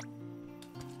withers.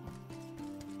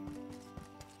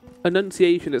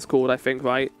 Annunciation it's called, I think,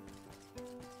 right?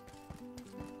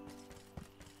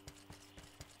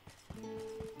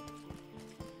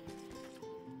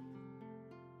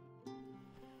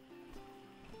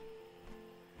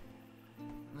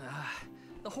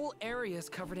 The whole area is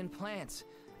covered in plants.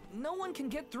 No one can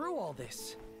get through all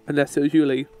this. Unless it was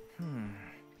Julie.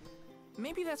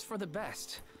 Maybe that's for the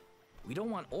best. We don't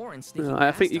want Orin sneaking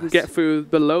I think past you can us. get through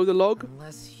below the log.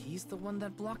 Unless he's the one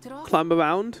that blocked it off. Climb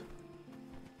around.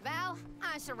 Val,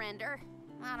 I surrender.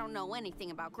 I don't know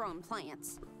anything about growing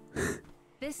plants.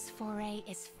 This foray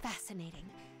is fascinating.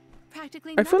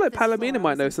 Practically I feel none like of this Palomina flora might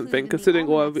was know included something, in the considering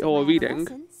almanacs of or my reading.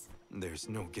 adolescence. There's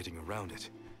no getting around it.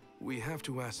 We have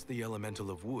to ask the elemental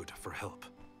of wood for help.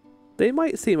 They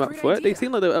might seem up Great for it. They idea.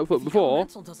 seem like they were up for it The before.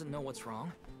 elemental doesn't know what's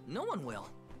wrong. No one will.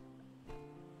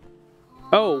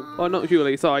 Oh, not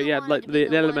Julie. Sorry, yeah, like the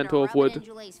elemental of wood.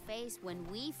 Julie's face when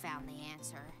we found the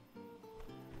answer.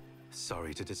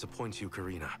 Sorry to disappoint you,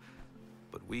 Karina,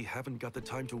 but we haven't got the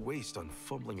time to waste on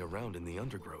fumbling around in the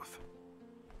undergrowth.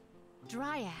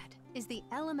 Dryad is the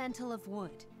elemental of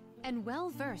wood, and well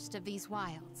versed of these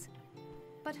wilds.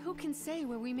 But who can say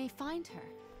where we may find her?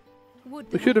 Would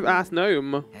We the should have gnome- asked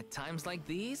Gnome. At times like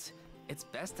these, it's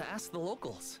best to ask the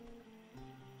locals.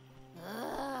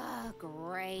 Ugh,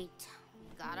 great.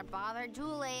 Gotta bother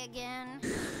Julie again.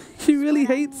 She really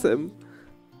hates him.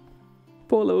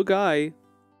 Poor little guy.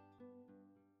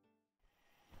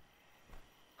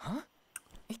 Huh?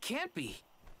 It can't be.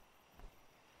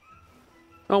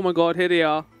 Oh my god, here they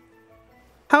are.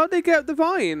 How'd they get up the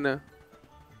vine?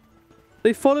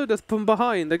 They followed us from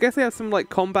behind. I guess they have some like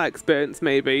combat experience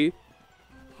maybe.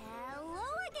 Hello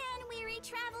again, weary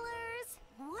travelers.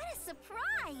 What a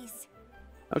surprise!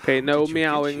 Okay, How no did you get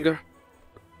meowing. here?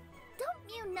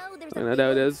 Don't you know there's I a know, big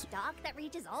there it old is. stalk that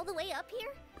reaches all the way up here?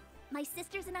 My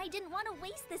sisters and I didn't want to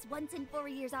waste this once in 4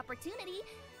 years opportunity,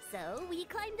 so we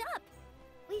climbed up.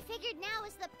 We figured now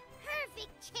is the perfect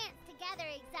chance to gather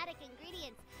exotic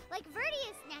ingredients like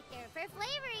Verdius nectar for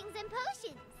flavorings and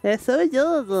potions. That's so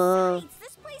adorable. Besides,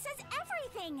 this place has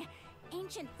everything.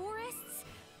 Ancient forests,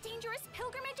 dangerous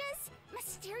pilgrimages,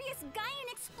 mysterious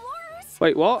Gaian explorers.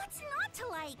 Wait, what? What's not to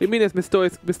like? You mean there's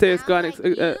mysterious Sounds guy like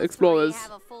you three explorers?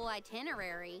 have a full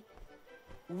itinerary.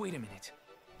 Wait a minute.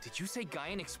 Did you say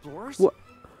Gaian explorers? What?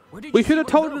 Where did We you see should have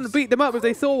one of told them to those? beat them up if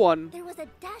they saw one. There was a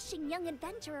dashing young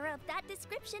adventurer of that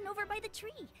description over by the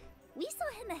tree. We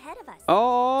saw him ahead of us.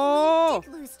 Oh,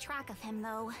 We did lose track of him,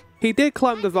 though. he did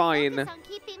climb the Time to vine. focus on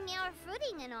keeping our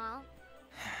footing and all.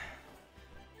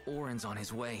 Orin's on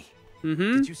his way.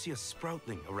 Mm-hmm. Did you see a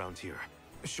sproutling around here?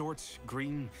 Short,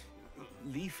 green,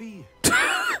 leafy?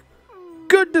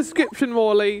 Good description,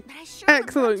 Morley. But I sure would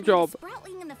Excellent love to meet a job.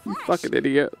 sproutling in the You flesh. fucking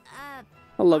idiot. Uh,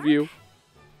 I love you.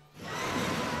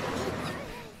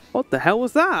 What the hell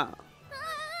was that?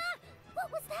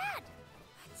 what was that?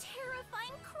 A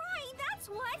terrifying cry, that's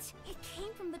what! It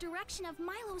came from the direction of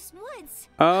Milos Woods.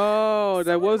 Oh,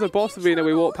 there was a boss arena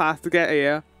we walked past to get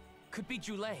here. Could be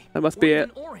Jule. That must be or it.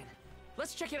 even Orin.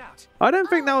 Let's check it out. I don't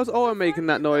think that was Owen making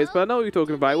that noise, but I know what you're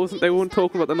talking about. It wasn't. They weren't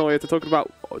talking about the noise. They're talking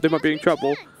about they might be in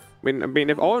trouble. I mean,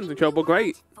 if Owen's in trouble,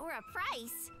 great. For a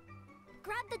price.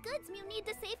 Grab the goods you need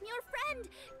to save your friend.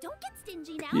 Don't get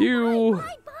stingy now. You- Bye,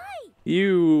 bye, bye.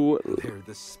 You, They're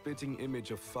the spitting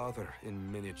image of father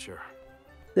in miniature.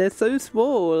 they're so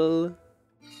small.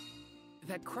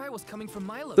 That cry was coming from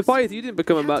Milos. Surprised you didn't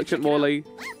become a We have to merchant, check it out. Morley.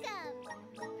 Welcome.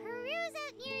 Peruse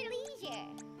at your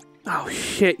leisure. Oh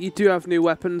shit! You do have new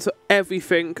weapons.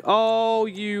 Everything. Oh,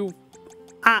 you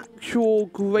actual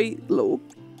great little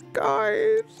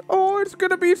guys. Oh, it's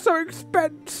gonna be so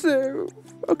expensive.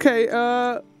 Okay,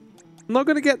 I'm not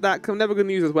gonna get that because I'm never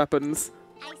gonna use those weapons.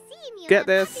 I see you Get have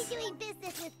this. happy doing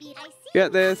business with you. I see Get you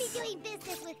this. happy doing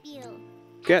business with you.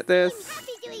 Get I this. see him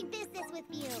happy doing business with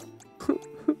you.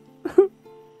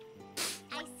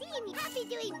 I see him happy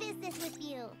doing business with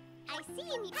you. I see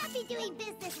him happy doing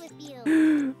business with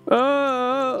you.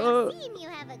 I see him you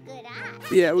have a good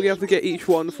eye. Yeah, we have to get each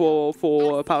one for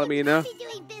Palomina. Happy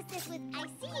doing business with. I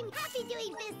see him happy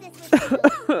doing business with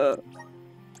you.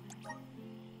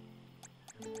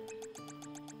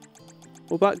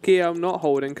 What about gear I'm not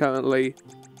holding currently?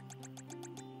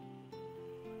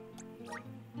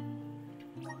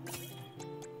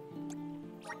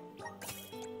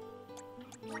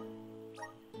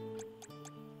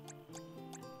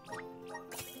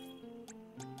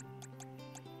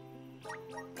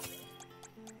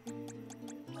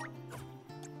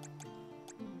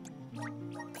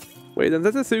 Wait, then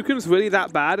Zetsukun's really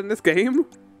that bad in this game?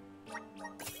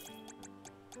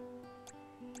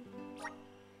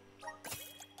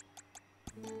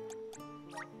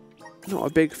 Not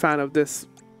a big fan of this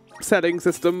setting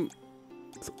system.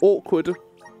 It's awkward.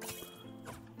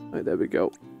 Right, there we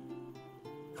go.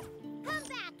 Come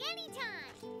back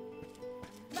anytime.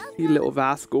 You little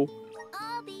rascal.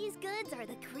 All these goods are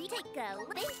the critical.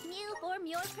 Thank you for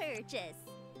your purchase.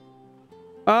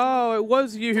 Oh, it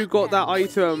was you who got that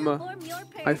item.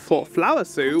 I thought flower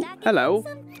suit. Hello.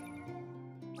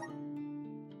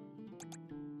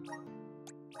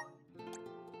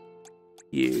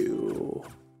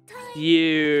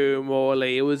 You,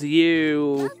 Morley. It was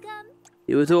you. Welcome.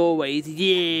 It was always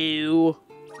you.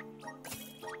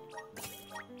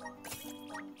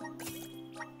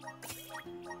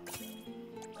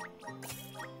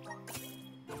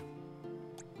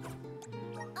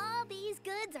 All these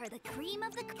goods are the cream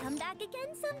of the. Come back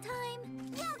again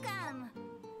sometime. Welcome.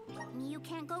 You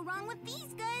can't go wrong with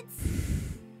these goods.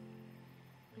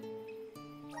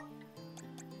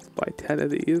 Let's buy 10 of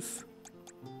these.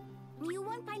 You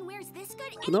won't find where's this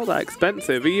good. They're not that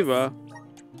expensive either.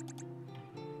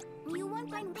 You won't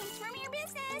find things from your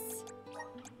business.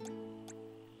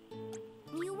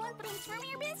 You won't find things from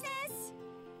your business.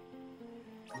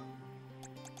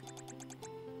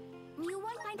 You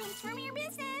won't find things from your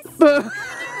business.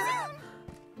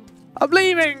 I'm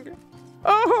leaving.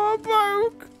 Oh, I'm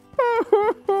broke.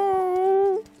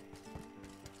 Oh.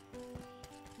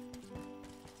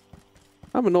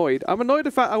 I'm annoyed. I'm annoyed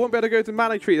the fact I won't be able to go to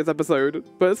Mana Tree this episode,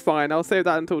 but it's fine. I'll save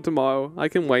that until tomorrow. I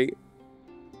can wait.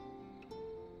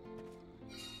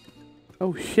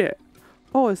 Oh shit.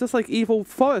 Oh, it's just like Evil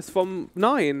Forest from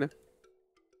 9. It's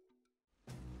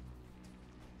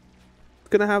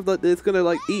gonna have like, it's gonna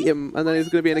like eat him, and then he's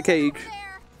gonna be in a cage.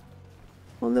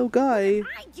 Oh, little guy. What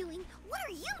am I doing? What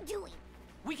are you doing?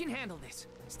 We can handle this.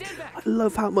 Stand back. I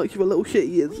love how much of a little shit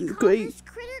he is. He's great. This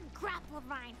critter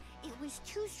Grapplevine. It was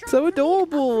too strong. So for me to uproot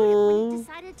it when adorable. it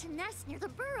decided to nest near the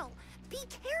burrow. Be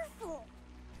careful.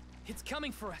 It's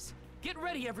coming for us. Get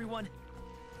ready, everyone.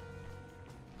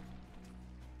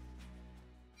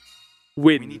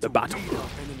 We Win need the to battle. weed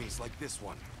off enemies like this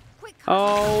one. Quick.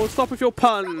 Oh, stop with your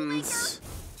puns.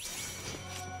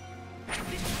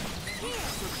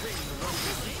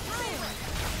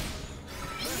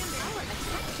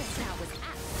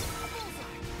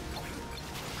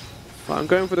 Right, I'm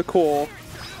going for the core.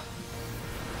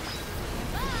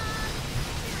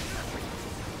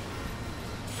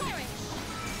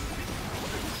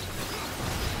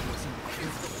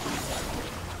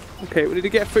 Okay, we need to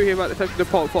get through here without touching the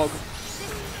pot fog.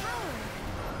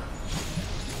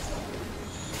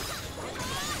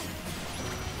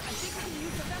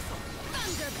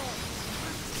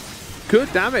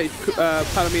 Good damage,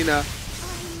 Palomina.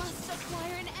 I must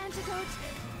acquire an antidote.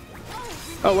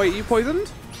 Oh wait, you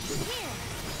poisoned?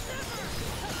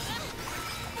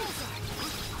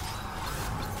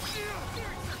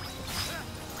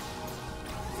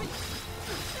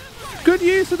 Good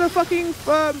use of the fucking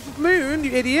moon,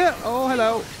 you idiot. Oh,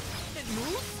 hello.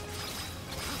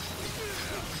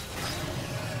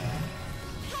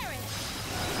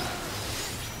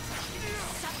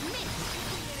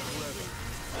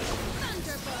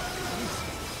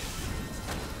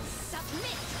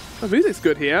 The music's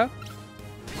good here.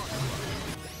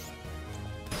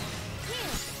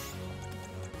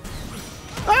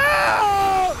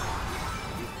 Ah!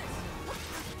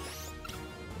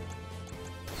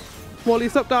 Wally,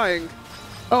 stop dying.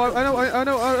 Oh, I know. Oh,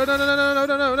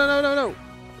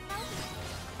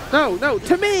 no. No,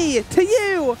 to me! To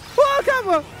you! Oh,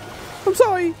 camera! I'm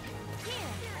sorry.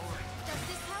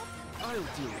 I'll deal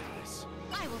with this.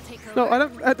 I will take her. No, I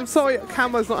don't. I'm sorry.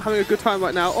 Camera's not having a good time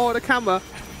right now. Oh, the camera.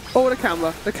 Oh, the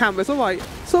camera. The camera. It's all right.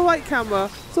 It's all right, camera.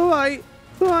 It's all right.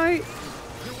 It's all right.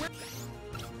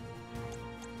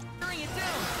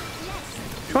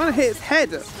 Trying to hit its head.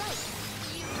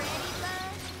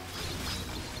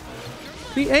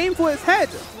 Can he aim for its head?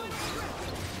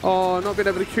 Oh, not being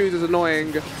able to choose is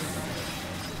annoying.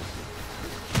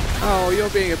 Oh, you're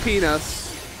being a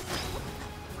penis.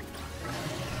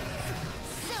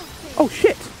 Oh,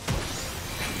 shit.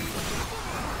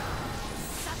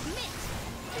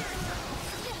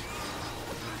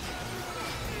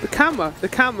 The camera.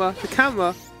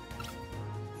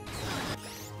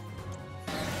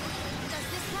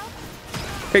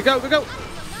 Okay, go.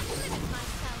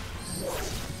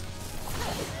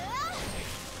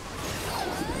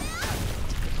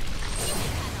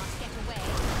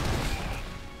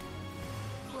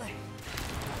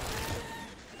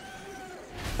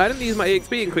 I didn't use my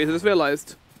EXP increase, I just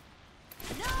realized.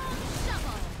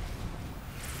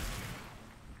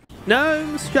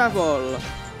 Gnomes travel.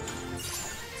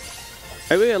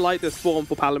 I really like this form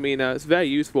for Palomina. It's very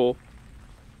useful.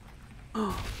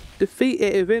 Defeat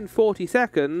it within 40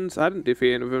 seconds. I didn't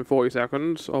defeat it within 40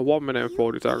 seconds. Or 1 minute and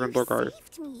 40 seconds. Okay.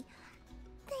 Saved me.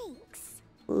 Thanks.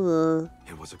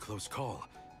 It was a close call.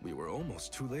 We were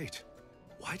almost too late.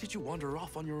 Why did you wander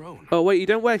off on your own? Oh wait, you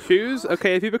don't wear shoes?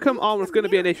 Okay, if you become armed, it's going to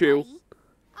be an issue.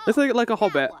 It's like a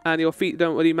hobbit, and your feet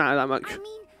don't really matter that much. I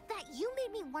mean, that you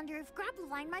made me wonder if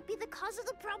Grappleline might be the cause of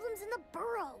the problems in the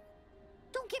burrow.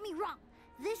 Don't get me wrong.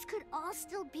 This could all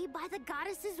still be by the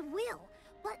goddess's will,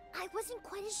 but I wasn't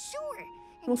quite as sure.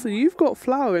 Well, so you've got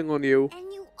flowering on you.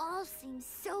 And you all seem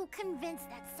so convinced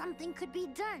that something could be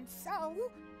done, so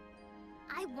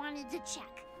I wanted to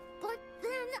check. But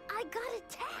then I got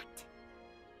attacked.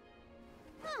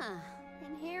 Huh.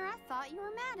 And here I thought you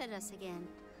were mad at us again.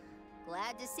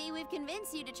 Glad to see we've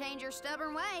convinced you to change your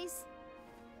stubborn ways.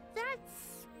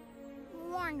 That's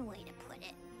one way to put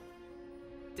it.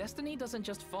 Destiny doesn't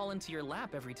just fall into your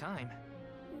lap every time.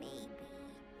 Maybe.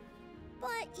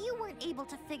 But you weren't able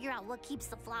to figure out what keeps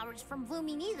the flowers from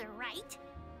blooming either, right?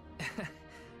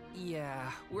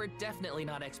 Yeah, we're definitely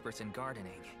not experts in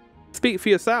gardening. Speak for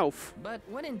yourself. But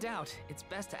when in doubt, it's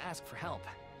best to ask for help.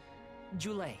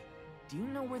 Jule, do you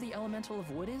know where the elemental of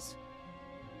wood is?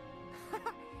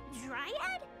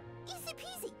 Dryad? Easy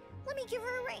peasy. Let me give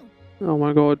her a ring. Oh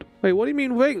my god. Wait, what do you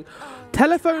mean ring?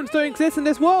 Telephones don't exist in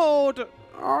this world!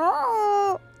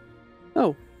 Oh,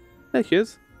 there she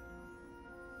is.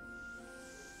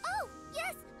 Oh,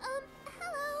 yes,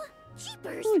 hello.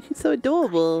 Jeepers. Oh, she's so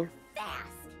adorable.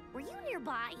 Fast. Were you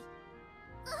nearby?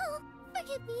 Oh,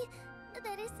 forgive me.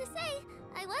 That is to say,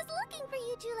 I was looking for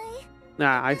you, Jule.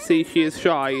 Nah, I see she is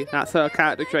shy. That's her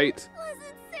character trait. Wasn't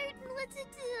certain what to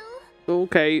do.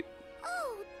 Okay.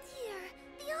 Oh, dear.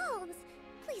 The alms.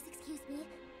 Please excuse me.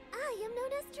 I am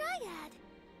known as Dryad.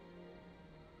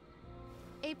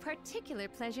 A particular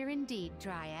pleasure indeed,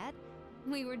 Dryad.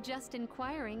 We were just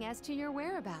inquiring as to your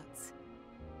whereabouts.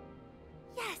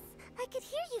 Yes, I could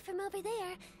hear you from over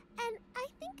there, and I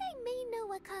think I may know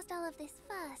what caused all of this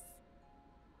fuss.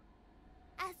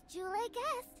 As Jule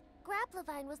guessed,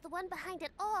 Grapplevine was the one behind it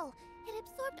all. It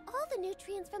absorbed all the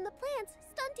nutrients from the plants,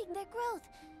 stunting their growth.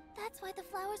 That's why the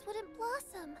flowers wouldn't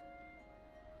blossom.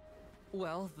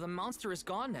 Well, the monster is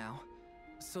gone now.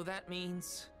 So that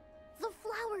means... The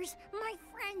flowers, my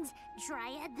friends!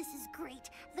 Dryad, this is great.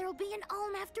 There'll be an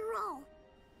alm after all.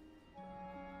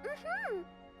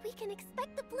 We can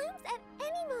expect the blooms at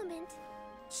any moment.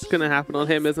 It's gonna happen on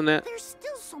him, isn't it? There's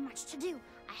still so much to do.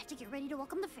 I have to get ready to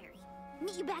welcome the fairy.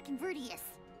 Meet you back in Verdius.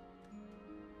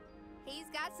 He's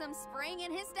got some spring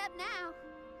in his step now.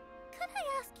 Could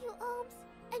I ask you, Alms,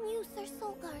 and you, Sir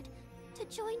Soulguard, to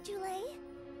join Jule?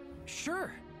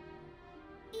 Sure.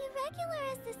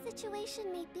 Irregular as this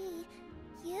situation may be,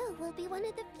 you will be one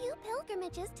of the few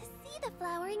pilgrimages to see the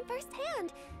flowering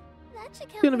firsthand. That should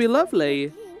count. It's gonna be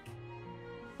lovely.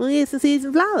 Well, yes, to see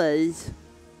some flowers.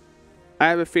 I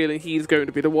have a feeling he's going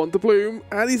to be the one to bloom,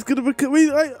 and he's gonna become.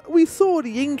 We saw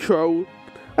the intro.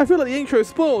 I feel like the intro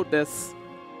spoiled this,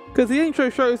 because the intro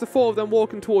shows the four of them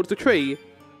walking towards the tree,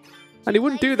 and he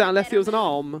wouldn't do that unless he was an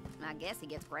arm. I guess he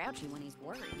gets grouchy when he's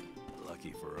worried.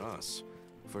 Lucky for us.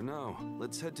 For now,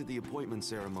 let's head to the appointment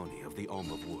ceremony of the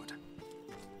Alm of Wood.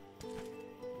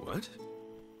 What?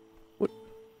 What?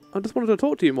 I just wanted to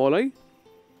talk to you, Morley.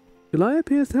 Eli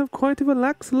appears to have quite a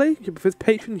relaxed relationship with his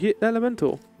patron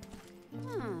elemental.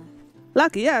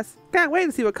 Lucky, yes. Can't wait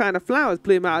to see what kind of flowers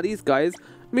bloom out of these guys.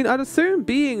 I mean, I'd assume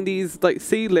being these like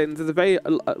seedlings is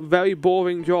a very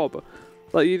boring job.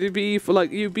 Like you'd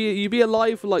be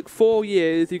alive for like 4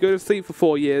 years. You go to sleep for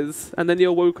 4 years, and then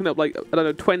you're woken up like I don't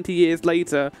know 20 years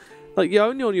later. Like you're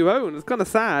only on your own. It's kind of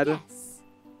sad. Yes.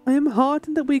 I am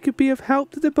heartened that we could be of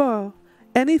help to the bar.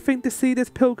 Anything to see this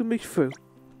pilgrimage through.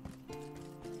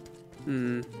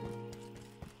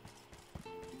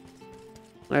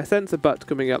 I sense a butt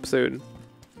coming up soon,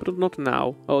 but not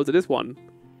now. Oh, is it this one?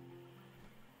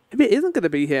 Maybe it isn't going to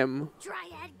be him.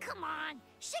 Dryad, come on,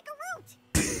 shake a root.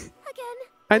 Again.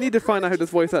 I need to find out who this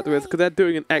voice actor is because they're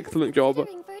doing an excellent job.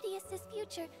 Considering Verdius'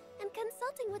 future and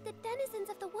consulting with the denizens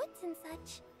of the woods and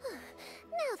such.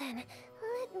 Now then,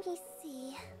 let me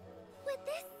see. With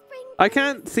this spring I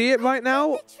can't see it right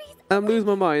now. I'm losing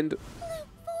my mind. bloom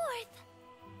forth.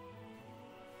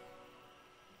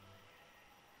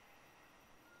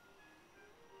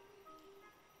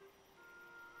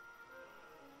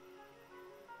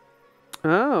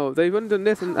 Oh, they've undone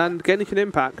this and Genshin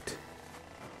Impact.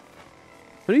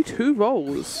 Only 2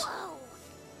 rolls.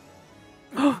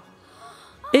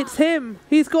 It's him!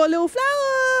 He's got a little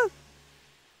flower!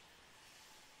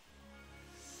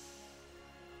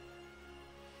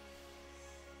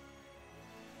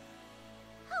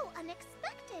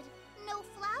 unexpected. No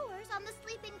flowers on the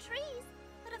sleeping trees,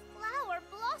 but a flower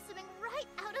blossoming right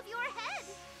out of your head.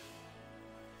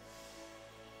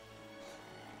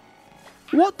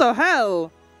 What the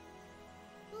hell?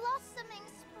 Blossoming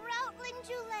Sproutling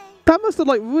Joulet. That must have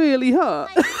like really hurt.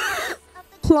 My goddess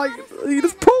of the Like goddess you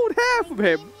just Manna, pulled hair I from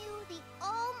him. name you the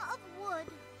Alm of Wood.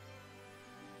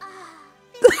 Ah,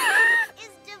 this wood is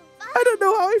divine. I don't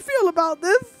know how I feel about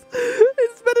this.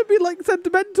 It's meant to be like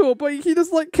sentimental, but he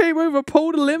just like came over,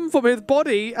 pulled a limb from his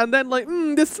body, and then like,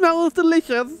 this smells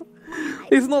delicious.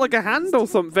 It's not like a hand or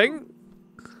something.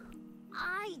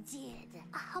 I did.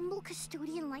 A humble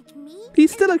custodian like me?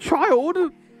 He's still a child.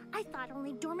 I thought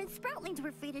only dormant sproutlings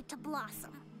were fated to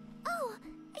blossom. Oh,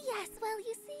 yes, well,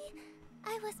 you see,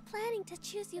 I was planning to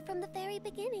choose you from the very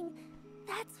beginning.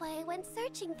 That's why I went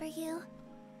searching for you.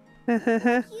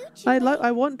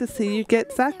 I want to see you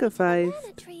get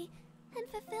sacrificed. And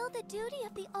fulfill the duty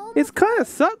of the It kind of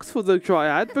sucks for the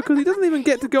Dryad because he doesn't even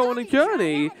get to go on a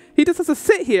journey. He just has to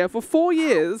sit here for 4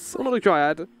 years. Or not a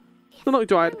Dryad. No, not a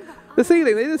Dryad. The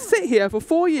Sealing, they just sit here for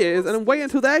 4 years and then wait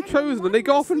until they're chosen and they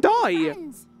go off and die.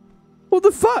 What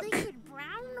the fuck? They could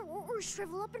brown or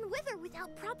shrivel up and wither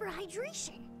without proper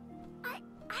hydration.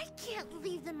 I can't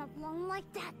leave them alone like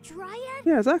that, Dryad.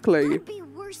 Yeah, exactly. That'd be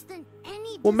worse than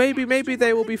any Well, maybe disaster they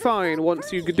that will could be fine befall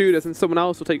once you Bernice. do this and someone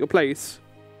else will take your place.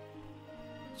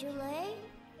 Joulet,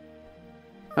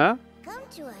 Huh? come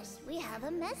to us. We have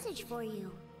a message for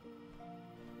you.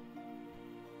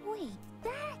 Wait,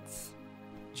 that's...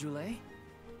 Joulet?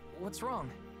 What's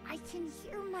wrong? I can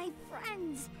hear my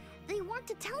friends. They want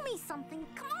to tell me something.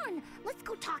 Come on, let's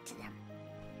go talk to them.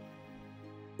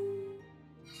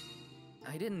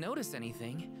 I didn't notice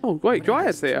anything. Oh, great, but I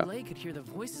Dryad's guess here. Joulet could hear the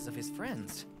voices of his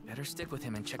friends. Better stick with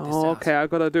him and check this Oh, out. okay, I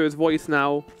gotta do his voice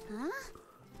now. Huh?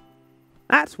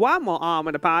 That's one more arm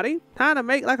in the party. Time to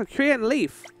make like a tree and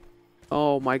leaf.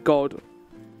 Oh my god.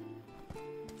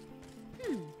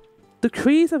 The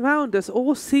trees around us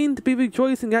all seem to be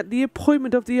rejoicing at the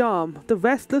appointment of the arm. The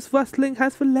restless rustling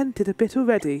has relented a bit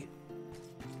already.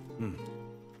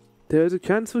 There's a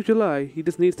chance for July. He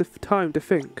just needs the time to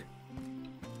think.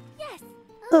 Yes.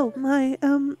 Oh my,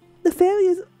 the fairy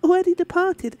is already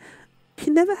departed. She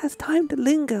never has time to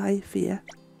linger, I fear.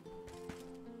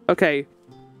 Okay.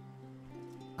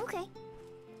 Okay.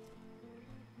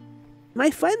 My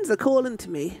friends are calling to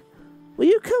me. Will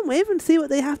you come with and see what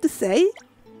they have to say?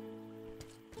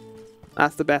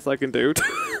 That's the best I can do.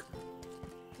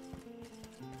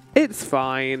 It's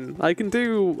fine. I can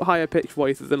do higher pitched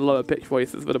voices and lower pitched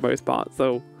voices for the most part,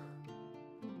 so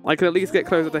I can at least get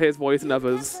closer to his voice and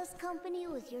others. Kept us company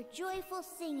with your joyful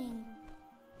singing.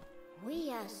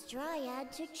 We asked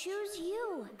Dryad to choose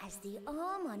you as the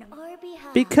Alm on our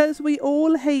behalf. Because we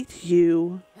all hate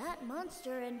you. That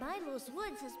monster in Milo's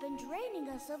woods has been draining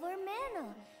us of our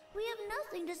mana. We have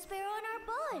nothing to spare on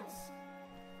our buds.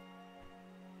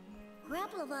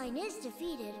 Grapplavine is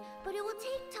defeated, but it will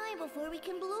take time before we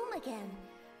can bloom again.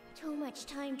 Too much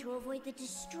time to avoid the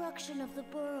destruction of the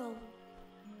burrow.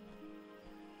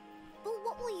 But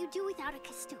what will you do without a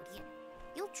custodian?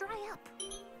 You'll dry up.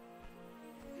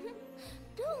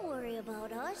 Don't worry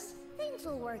about us. Things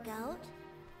will work out.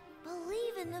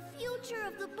 Believe in the future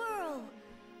of the burrow.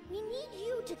 We need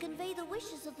you to convey the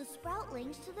wishes of the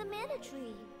sproutlings to the mana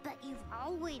tree. But you've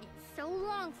all waited so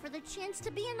long for the chance to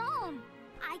be an alm.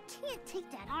 I can't take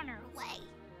that honor away.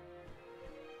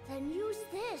 Then use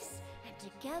this, and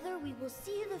together we will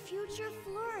see the future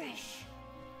flourish.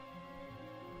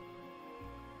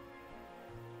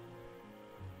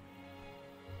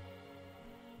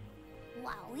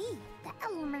 Wowie, the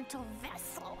elemental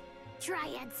vessel.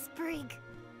 Dryad Sprig.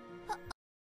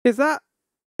 Is that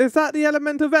the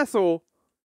elemental vessel?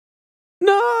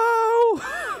 No!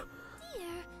 Dear,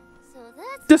 so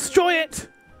that's Destroy it!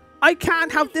 I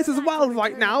can't have this as well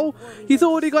right now. He's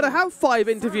already got to have 5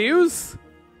 interviews.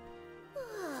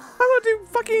 I'm gonna do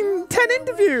fucking 10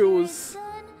 interviews. Son,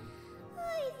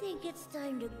 I think it's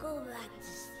time to go back to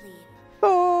sleep.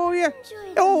 Oh yeah.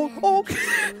 Enjoy the Oh, mana oh.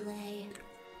 Joulet.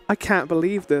 I can't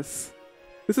believe this.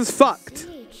 This is fucked.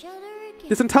 See each other again.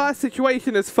 This entire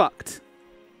situation is fucked.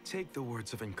 Take the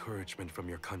words of encouragement from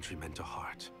your countrymen to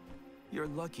heart. You're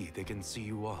lucky they can see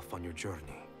you off on your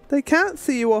journey. They can't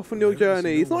see you off on your There was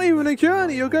journey. no It's not one even a left in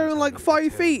journey. my You're going hometown like in 5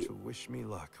 Terra feet. to wish me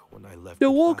luck when I left You're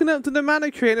the walking fight. up to the mana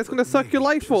tree and it's gonna But suck your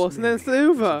maybe, life just force and then it's maybe, there's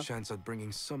over. a chance at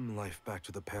bringing some life back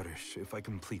to the parish if I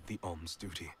complete the alms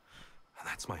duty.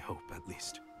 That's my hope, at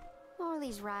least.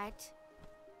 Morley's right.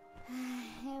 It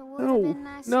would have No, been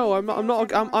nice no, to I'm not. I'm fulfill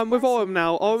not. I'm everyone's with blessing, Orm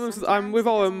now. but I'm sometimes with it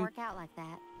doesn't Orm. work out like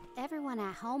that. Everyone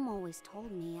at home always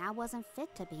told me I wasn't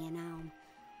fit to be an elm.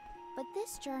 But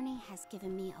this journey has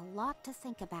given me a lot to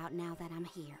think about now that I'm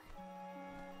here.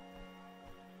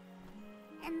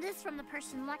 And this from the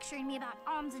person lecturing me about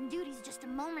alms and duties just a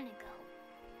moment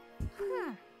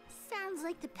ago. Sounds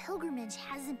like the pilgrimage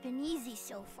hasn't been easy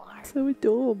so far. So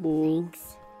adorable.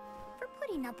 Thanks for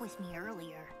putting up with me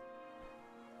earlier.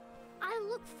 I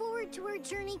look forward to our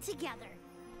journey together.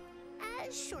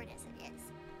 As short as it is.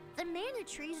 The mana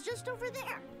tree's just over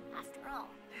there, after all.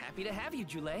 Happy to have you,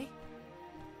 Jule.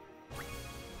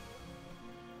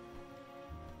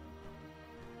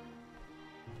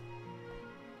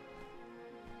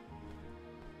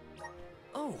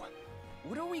 Oh,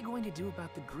 what are we going to do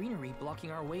about the greenery blocking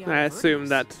our way out? I assume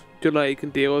that July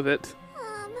can deal with it.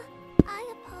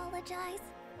 I apologize.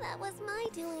 That was my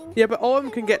doing. Yeah, but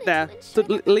Orm can get there. So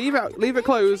leave it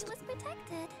closed. Was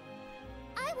protected.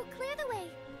 I will clear the way.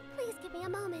 Please give me a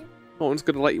moment. Orm's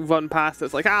gonna like run past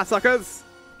us like, ah, suckers!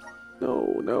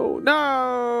 No, no,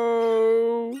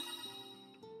 no!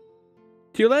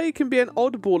 Julie can be an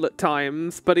oddball at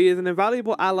times, but he is an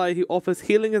invaluable ally who offers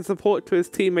healing and support to his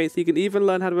teammates. He can even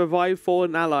learn how to revive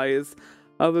fallen allies.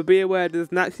 However, be aware that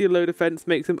his naturally low defense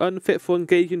makes him unfit for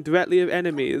engaging directly with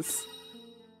enemies.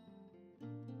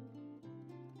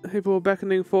 People are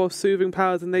beckoning for soothing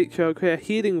powers in nature. Okay,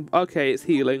 healing. Okay, it's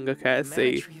healing. Okay, I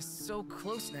see. The tree is so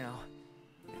close now,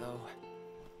 though.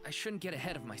 I shouldn't get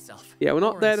ahead of myself. Yeah, we're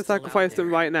not Orin's there to still sacrifice out them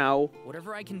there. right now.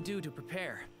 Whatever I can do to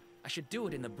prepare, I should do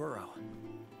it in the burrow.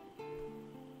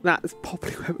 That is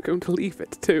probably where we're going to leave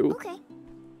it too. Okay.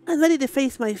 I'm ready to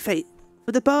face my fate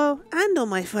for the bow and all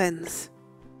my friends.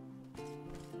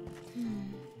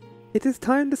 It is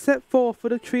time to set forth for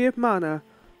the Tree of Mana.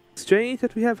 Strange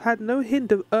that we have had no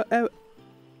hint of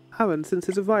Aaron since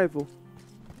his arrival.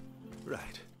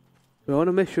 Right. We're on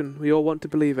a mission we all want to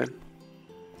believe in.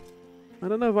 I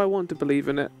don't know if I want to believe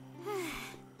in it.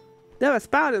 There are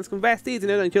Spartans can rest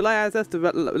easy and July has us to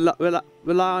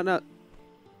rely on it.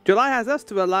 July has us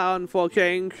to rely on for a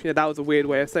change. Yeah, that was a weird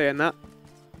way of saying that.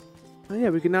 Oh yeah,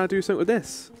 we can now do something with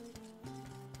this.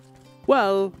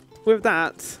 Well, with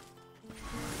that,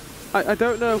 I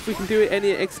don't know if we can do any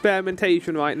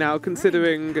experimentation right now,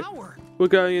 considering we're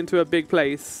going into a big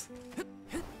place.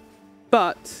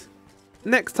 But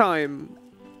next time,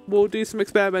 we'll do some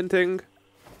experimenting.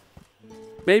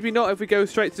 Maybe not if we go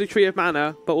straight to the Tree of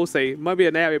Mana, but we'll see. Might be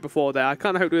an area before there. I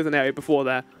kind of hope there is an area before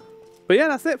there. But yeah,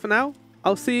 that's it for now.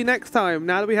 I'll see you next time,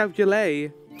 now that we have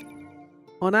Gillet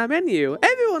on our menu.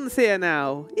 Everyone's here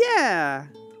now. Yeah.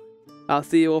 I'll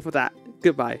see you all for that.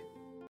 Goodbye.